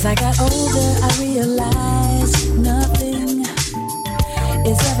 As I got older, I realized nothing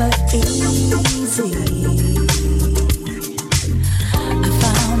is ever easy. I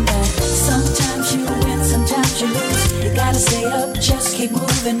found that sometimes you win, sometimes you lose. You gotta stay up, just keep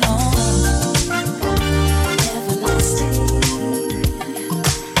moving on. Everlasting.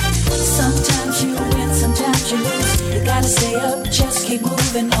 Sometimes you win, sometimes you lose. You gotta stay up, just keep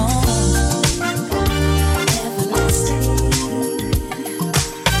moving on. Everlasting.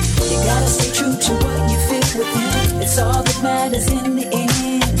 You gotta stay true to what you feel within. It's all that matters in the end.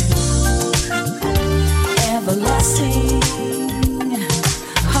 Everlasting.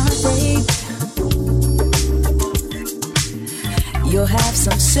 Heartbreak. You'll have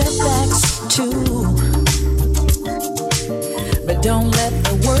some setbacks too, but don't let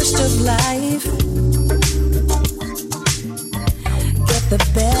the worst of life get the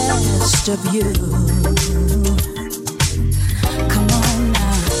best of you. Come on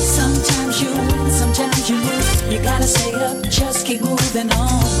now. Sometimes you win, sometimes you lose. You gotta stay up, just keep moving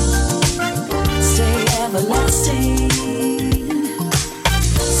on. Stay everlasting.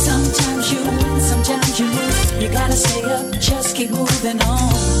 Sometimes you win, sometimes you lose. You gotta stay up, just keep moving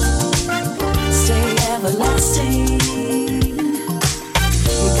on. Stay everlasting.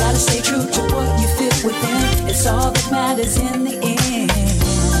 You gotta stay true to what you feel within. It's all that matters in the end.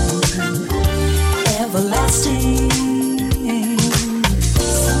 Everlasting.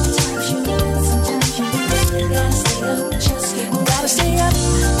 Sometimes you win, sometimes you lose. You gotta stay up, just keep moving. Gotta stay up.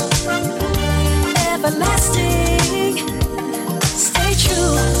 Everlasting. Stay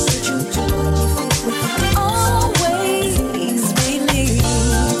true. Stay true to what you feel within. Always believe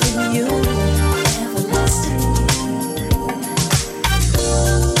in you. Everlasting.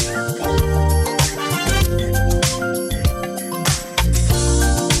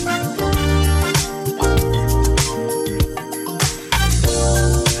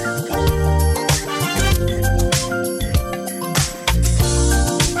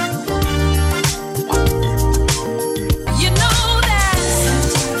 You know that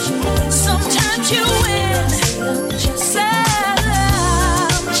sometimes you win, sometimes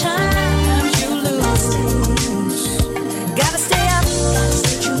you lose. Gotta stay up,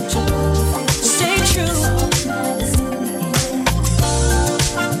 stay true.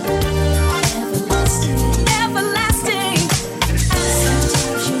 Everlasting.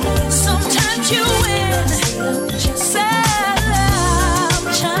 Sometimes you win, sometimes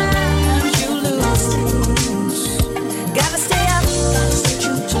you lose. Gotta stay up,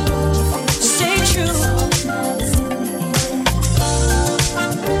 stay true.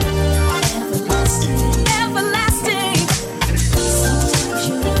 Everlasting.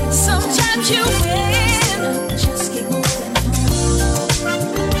 Sometimes you win, just keep moving on.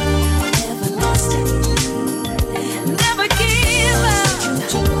 Everlasting. Never give up.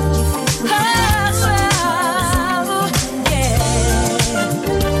 Oh, yeah.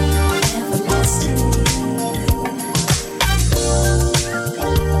 Everlasting.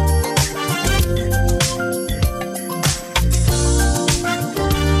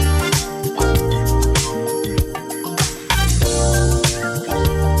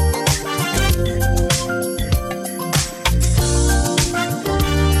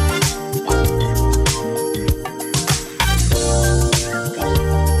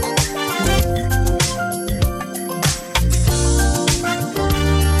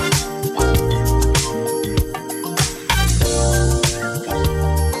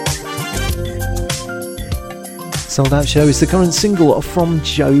 Sold Out Show is the current single from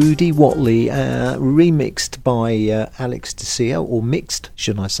Jodie Watley, remixed by Alex DeCio, or mixed,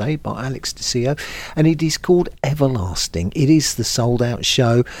 should I say, by Alex DeCio, and it is called Everlasting. It is the Sold Out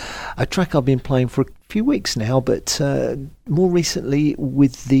Show, a track I've been playing for a few weeks now, but more recently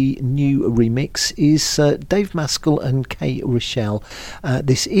with the new remix is Dave Maskell and Kay Rochelle.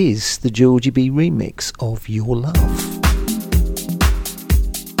 This is the Georgie B remix of Your Love.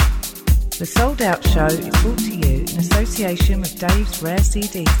 The Sold Out Show is brought to you in association with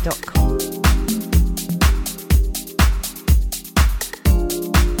davesrarecds.com.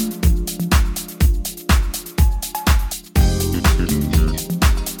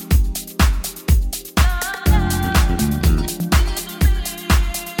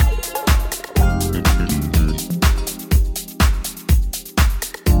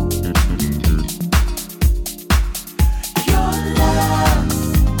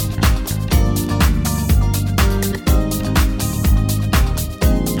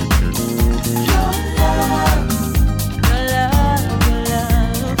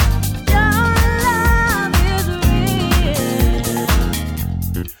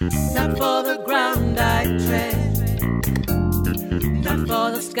 not for the ground I tread, not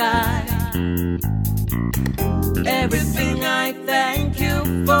for the sky. Everything I thank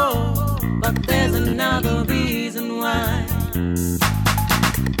you for, but there's another reason why.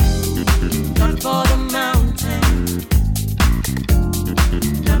 Not for the mountain,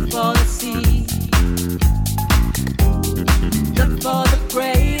 not for the sea, not for the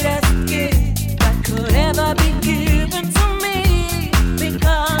greatest gift that could ever be given to me.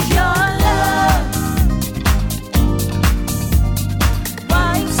 Because your love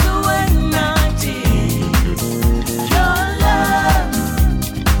wipes away my tears. Your love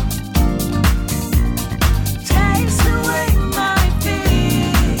takes away my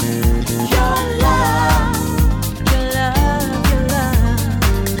fears. Your love, your love, your love,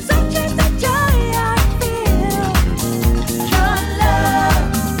 such is the joy I feel. Your love,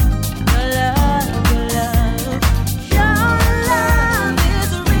 your love, your love, your love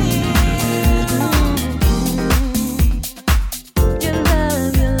is real. Your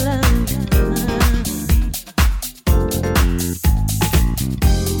love, your love,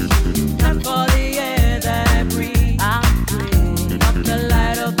 not for the air that I breathe, not the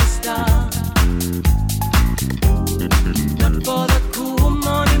light of the star, not for the cool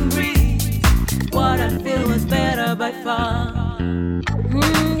morning breeze. What I feel was better by far.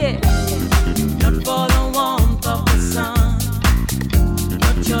 Yeah. Not for the warmth of the sun,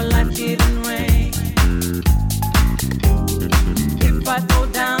 not your life-giving rain. If I fall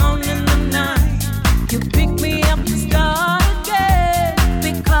down in the night, you pick me up to start again.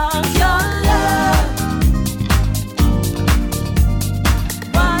 Because your love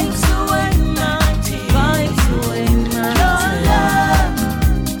wipes away my tears. Wipes away my your love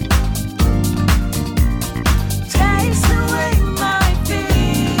takes away my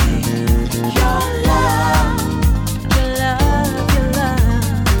fears. Your love, your love, your love,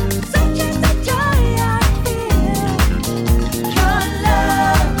 such is the joy I feel. Your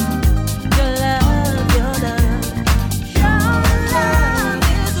love, your love, your love, your love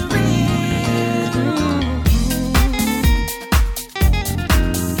is real.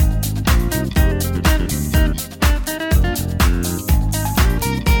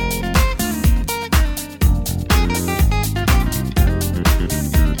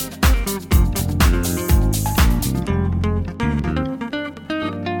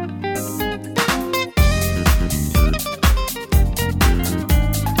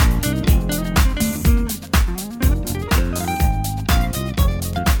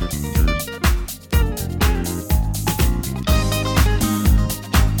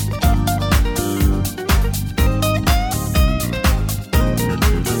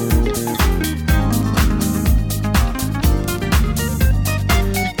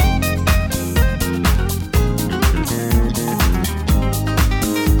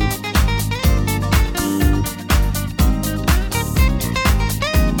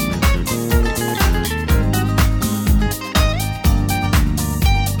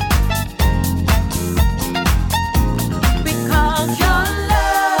 Because your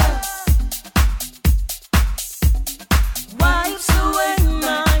love wipes away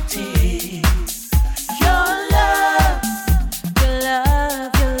my tears. Your love, your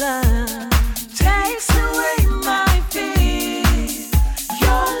love, your love takes away my fears.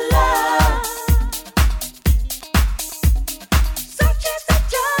 Your love, such is the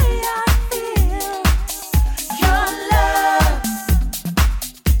joy I feel. Your love,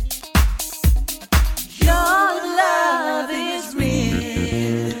 your love is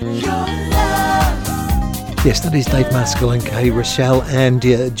real. Your love. Yes, that is Dave Maskell and Kay Rochelle and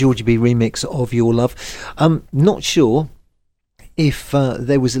Georgie B remix of Your Love. Not sure if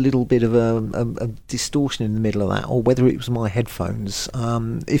there was a little bit of a distortion in the middle of that, or whether it was my headphones.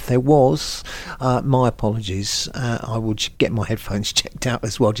 If there was, my apologies. I will get my headphones checked out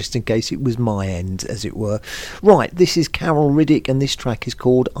as well, just in case it was my end, as it were. Right, this is Carol Riddick, and this track is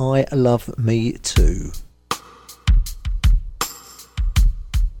called I Love Me Too.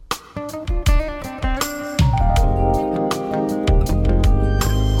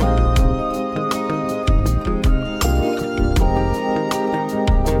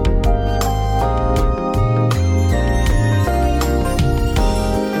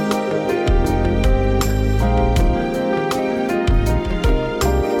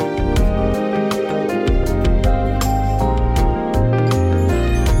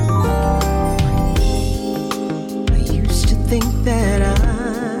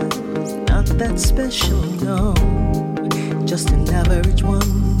 Special, no, just an average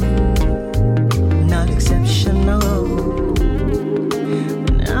one, not exceptional.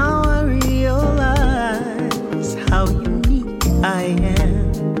 Now I realize how unique I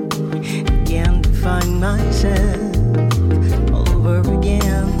am.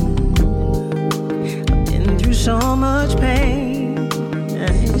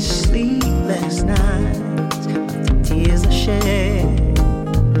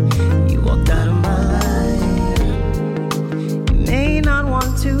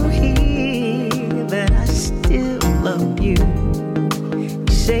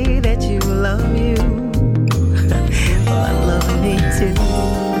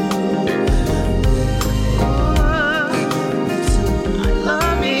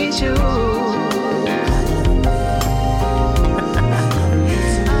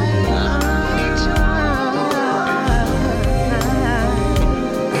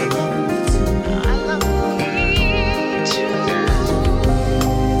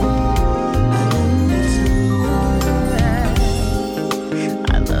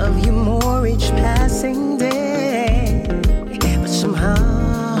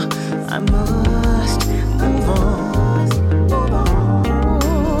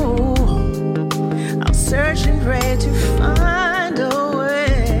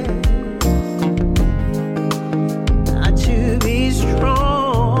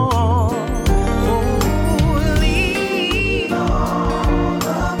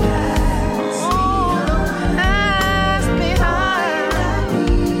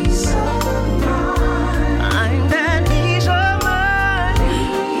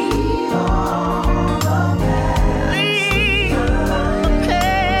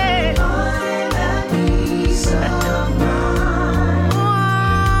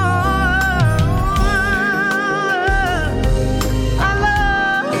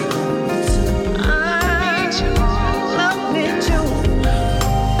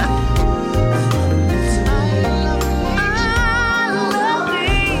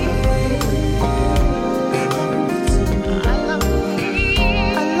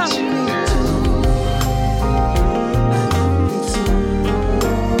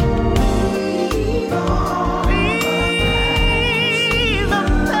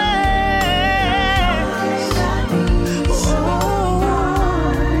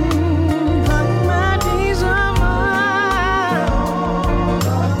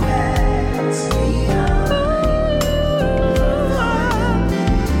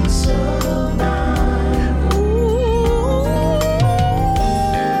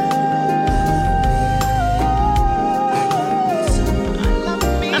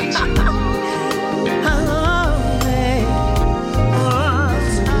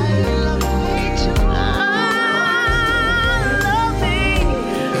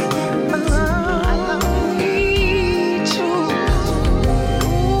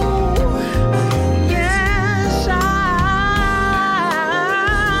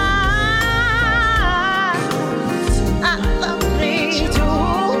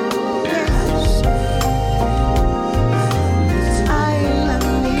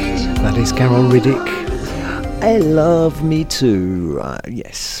 Carol Riddick. I love me too.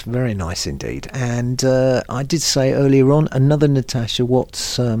 Yes, very nice indeed. And I did say earlier on, another Natasha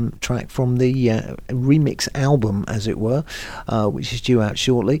Watts track from the remix album, as it were, which is due out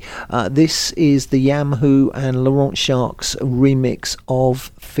shortly. This is the Yamhoo and Laurent Shark's remix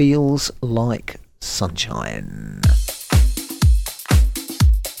of Feels Like Sunshine.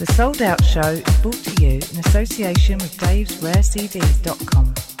 The Sold Out Show is brought to you in association with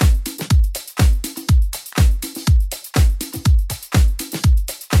davesrarecds.com.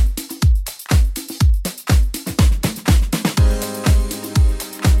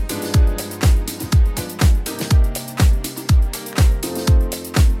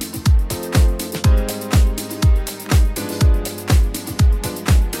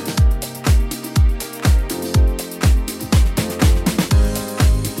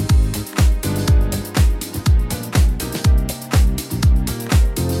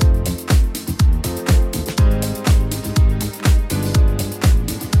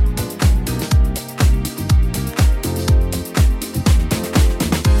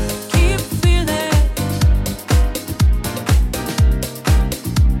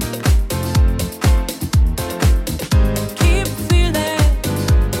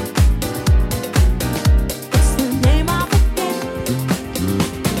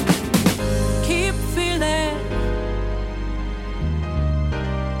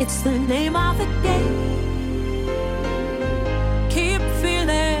 It's the name of the game. Keep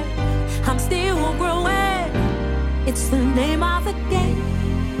feeling, I'm still growing. It's the name of the game.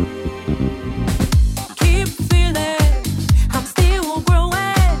 Keep feeling, I'm still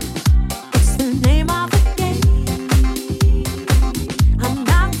growing. It's the name of the game. I'm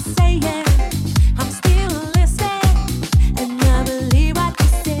not saying, I'm still listening, and I believe what you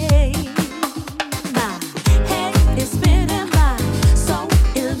say. My head is spinning, my soul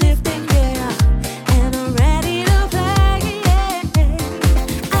is lifting, yeah, and I'm ready to play, yeah.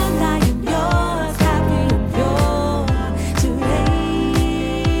 And I am yours, happy and pure today.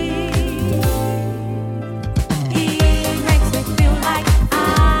 It makes me feel like I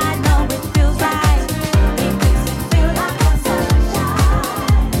know it feels right. It makes me feel like the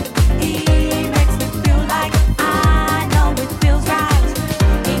sunshine. It makes me feel like I know it feels right.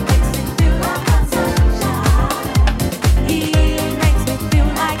 It makes me feel like the sunshine. It makes me feel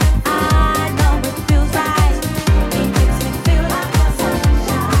like I know it feels right. It makes me feel like the sunshine.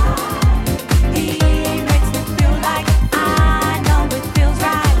 It makes me feel like I know it feels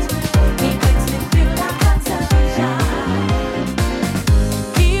right. It makes me feel like the sunshine.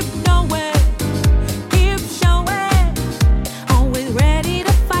 Keep knowing, keep showing, always ready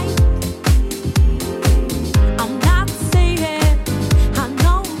to fight. I'm not saying I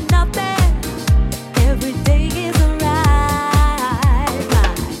know nothing. Every day is alright. My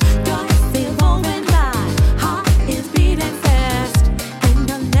joy still going, my heart is beating fast,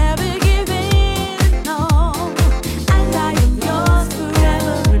 and I'll never give in, no. And I am yours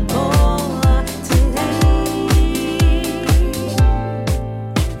forever and more today.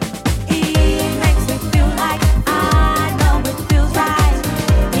 It makes me feel like I know it feels right.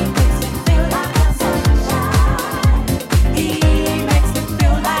 It makes me feel like the sunshine. It makes me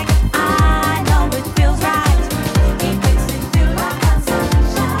feel like I know it feels right. It makes me feel like the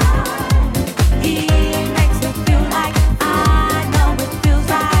sunshine. It makes me feel like I know it feels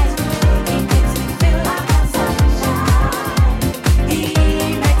right. It makes me feel like the sunshine.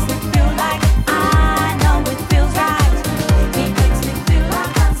 It makes me feel like I know it feels right. It makes me feel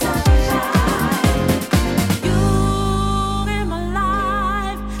like the sunshine. You in my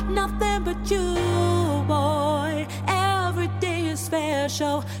life, nothing but you, boy. Every day is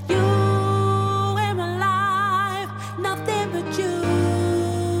special. You in my life, nothing but you.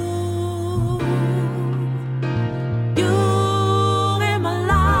 You in my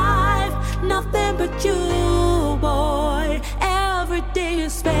life, nothing but you, boy. Every day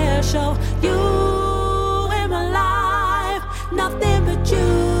is special. You in my life, nothing but you.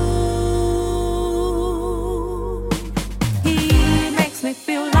 He makes me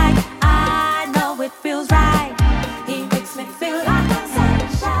feel like I know it feels right. He makes me feel like the sunshine.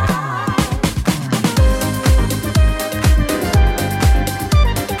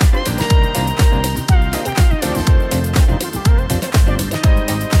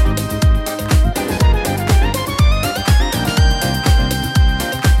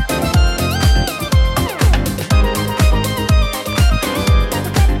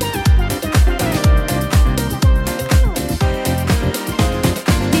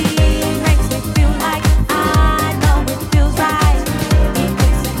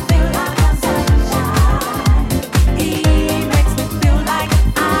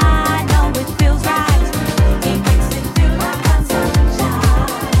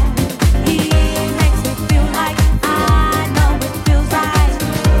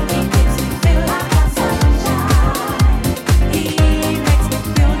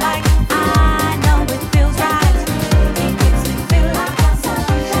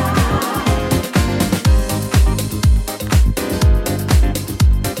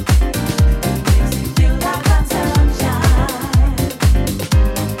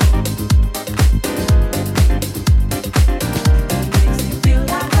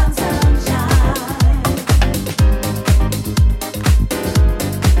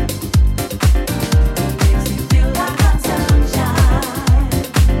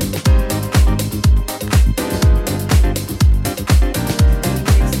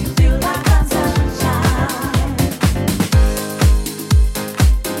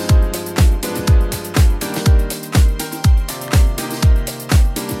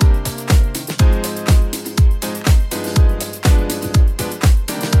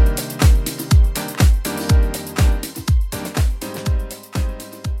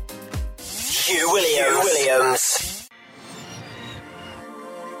 Hugh Williams.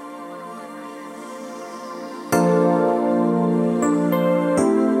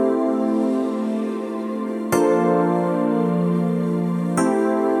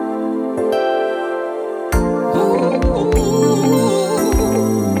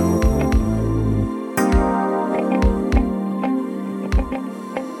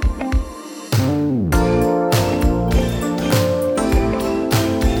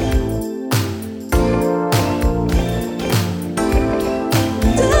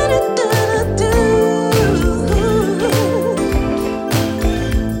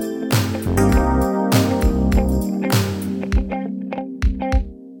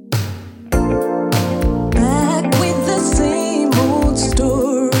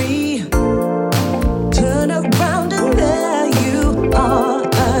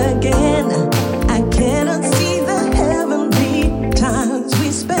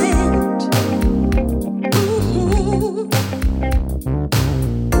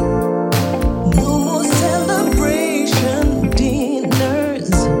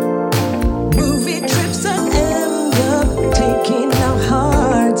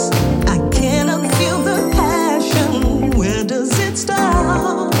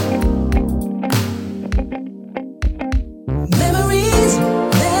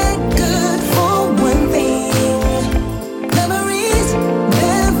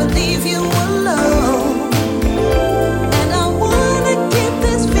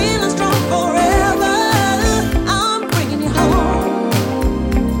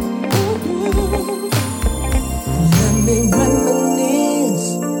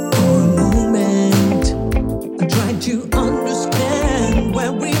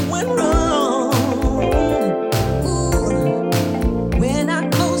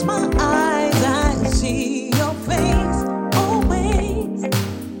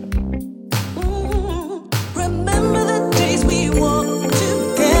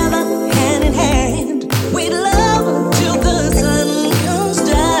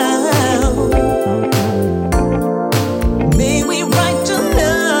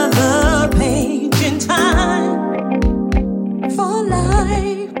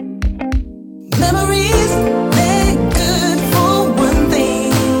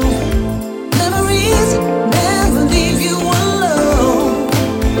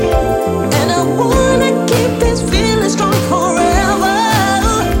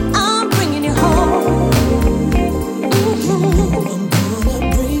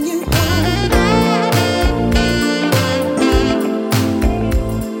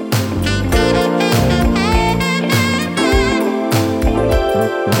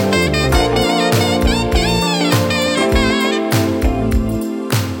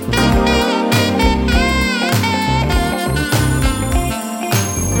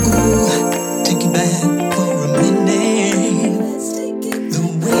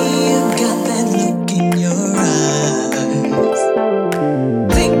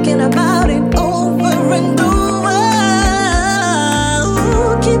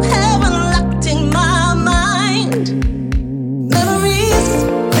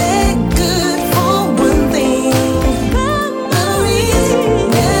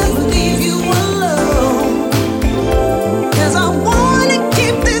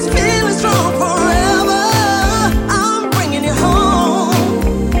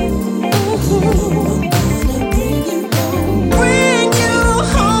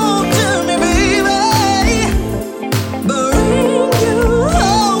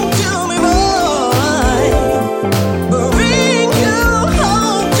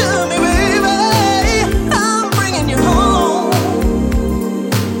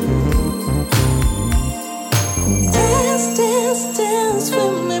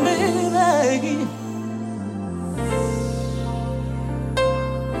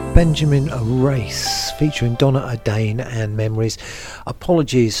 Benjamin Race featuring Donna O'Dane and Memories.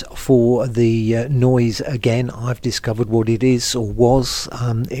 Apologies for the noise again. I've discovered what it is or was.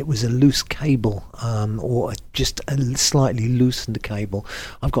 It was a loose cable or just a slightly loosened cable.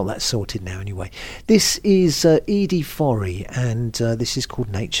 I've got that sorted now anyway. This is Edie Forry and this is called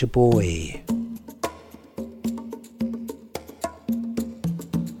Nature Boy.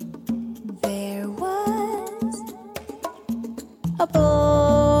 There was a boy,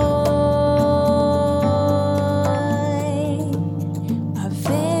 a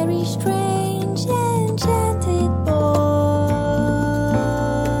very strange enchanted boy.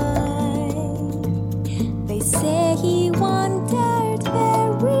 They say he wandered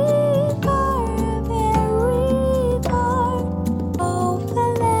very far over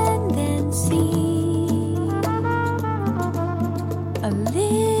land and sea. A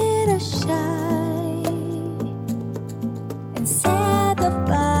little little shy and said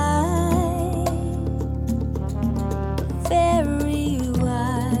goodbye. Very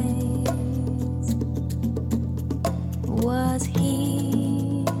wise was he.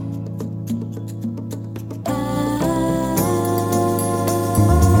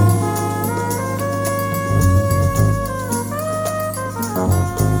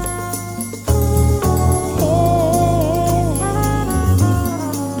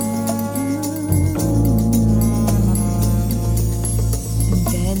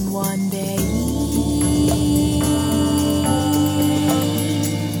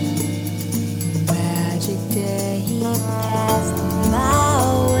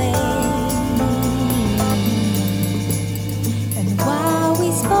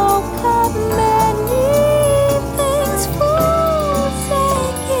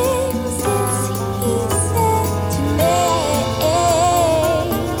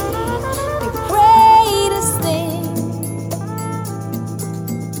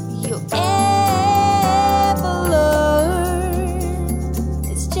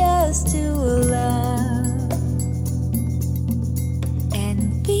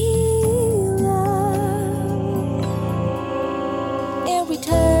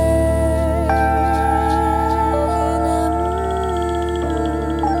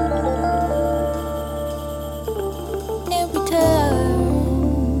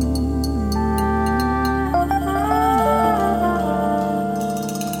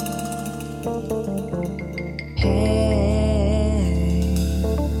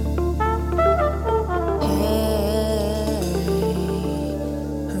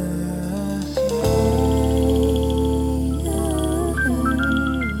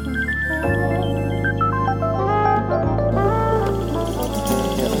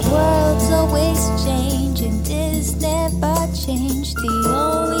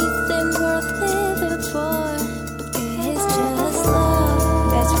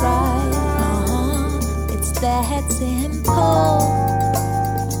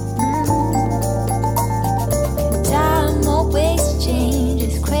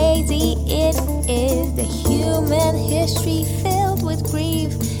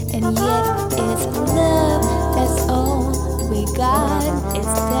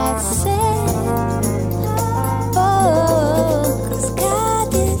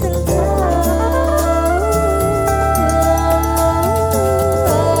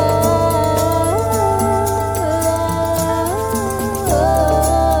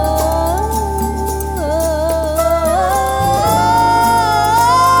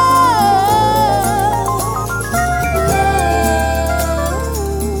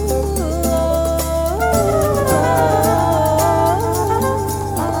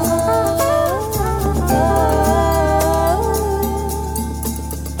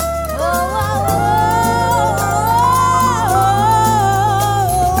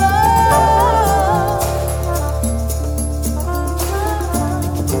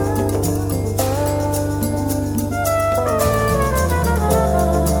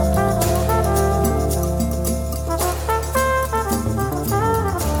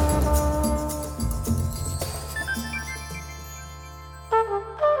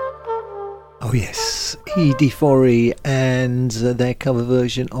 Edie Forey and their cover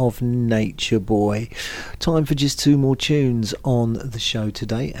version of Nature Boy. Time for just two more tunes on the show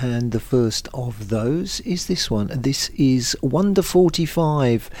today, and the first of those is this one. This is Wonder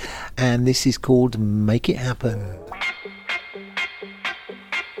 45 and this is called Make It Happen.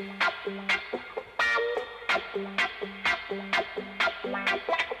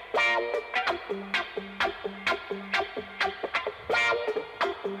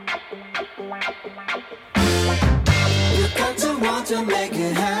 To make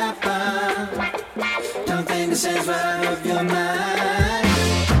it happen, don't think this is right out of your mind,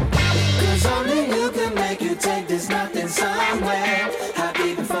 'cause only you can make you take this nothing somewhere.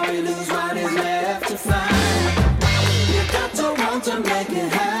 Happy before you lose what is left to find. You got to want to make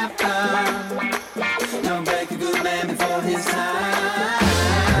it happen. Don't break a good man before his time.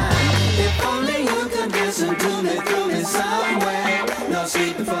 If only you could listen to me through me somewhere. No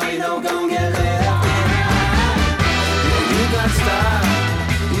sleep before you know gon' get left behind. You got style,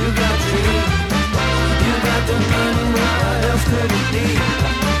 you got dream, you got the money, what else could it be?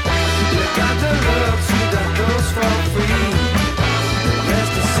 You got the looks, you got those for free. The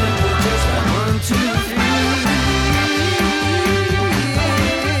rest is simple, just like 1, 2, 3.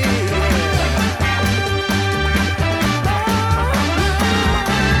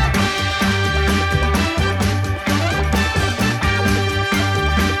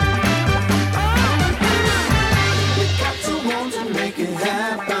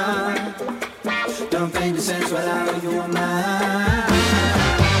 of your mind.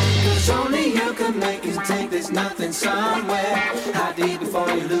 'Cause only you can make it take this nothing somewhere. How deep before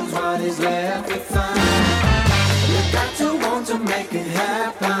you lose what is left to find. You got to want to make it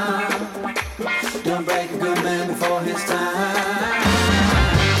happen. Don't break a good man before his time.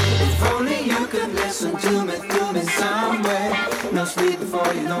 If only you could listen to me somewhere. No sleep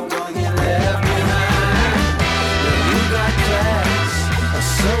before you don't go get left behind. You got class,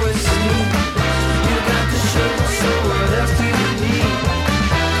 so it seems. You got the show, so what else do you need?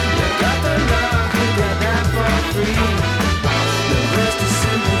 You got the love, you got that for free. The rest is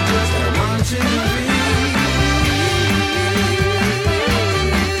simple, just I want you to be.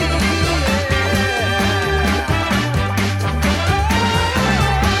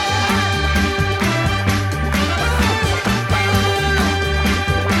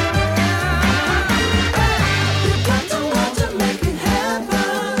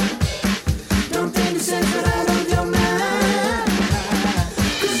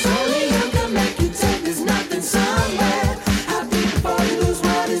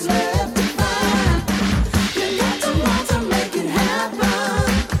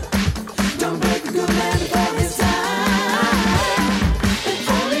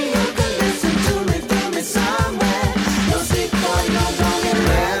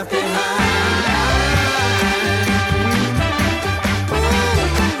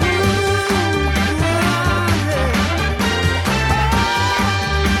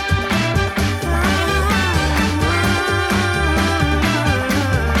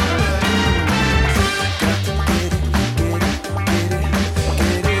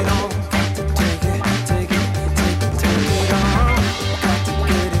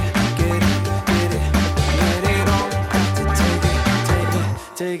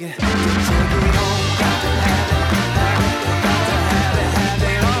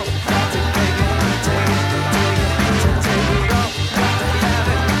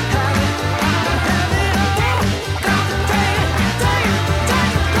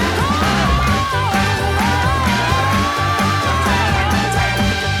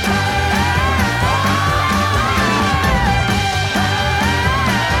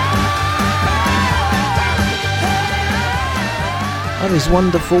 It's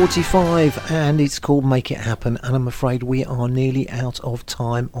Wonder 45 and it's called Make It Happen, and I'm afraid we are nearly out of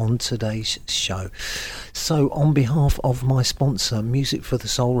time on today's show. So on behalf of my sponsor, Music for the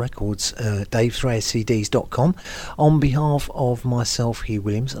Soul Records, davesrarecds.com, on behalf of myself, Hugh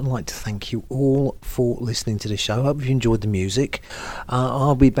Williams, I'd like to thank you all for listening to the show. I hope you enjoyed the music.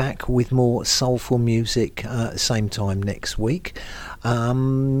 I'll be back with more soulful music same time next week.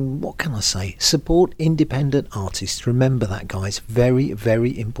 What can I say? Support independent artists. Remember that, guys. Very,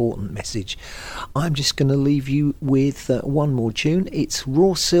 very important message. I'm just going to leave you with one more tune. It's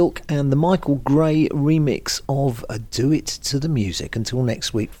Raw Silk and the Michael Gray remix of Do It to the Music. Until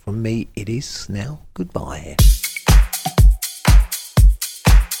next week, from me, it is now goodbye.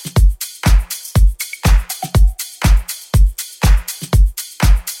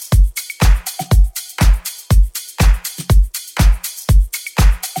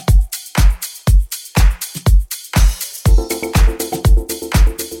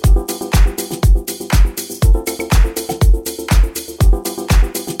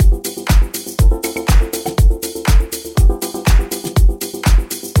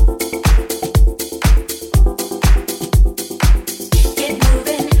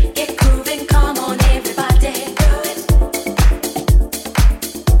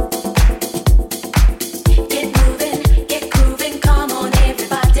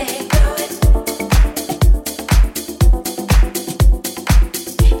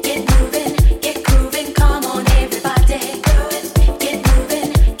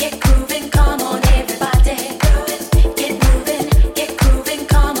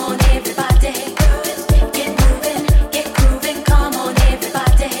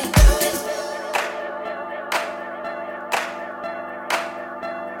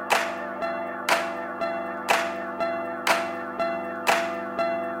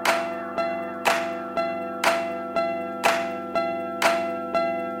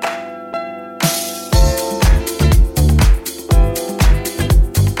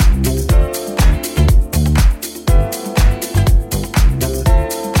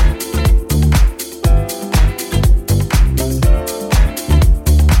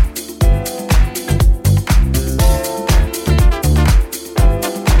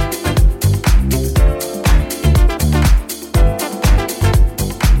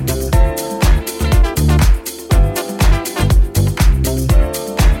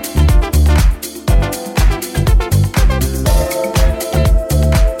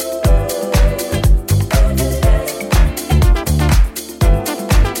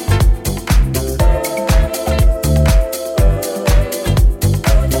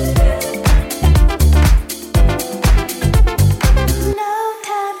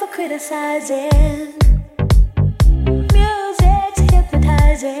 fantasizing. Music's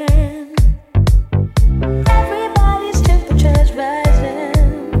hypnotizing.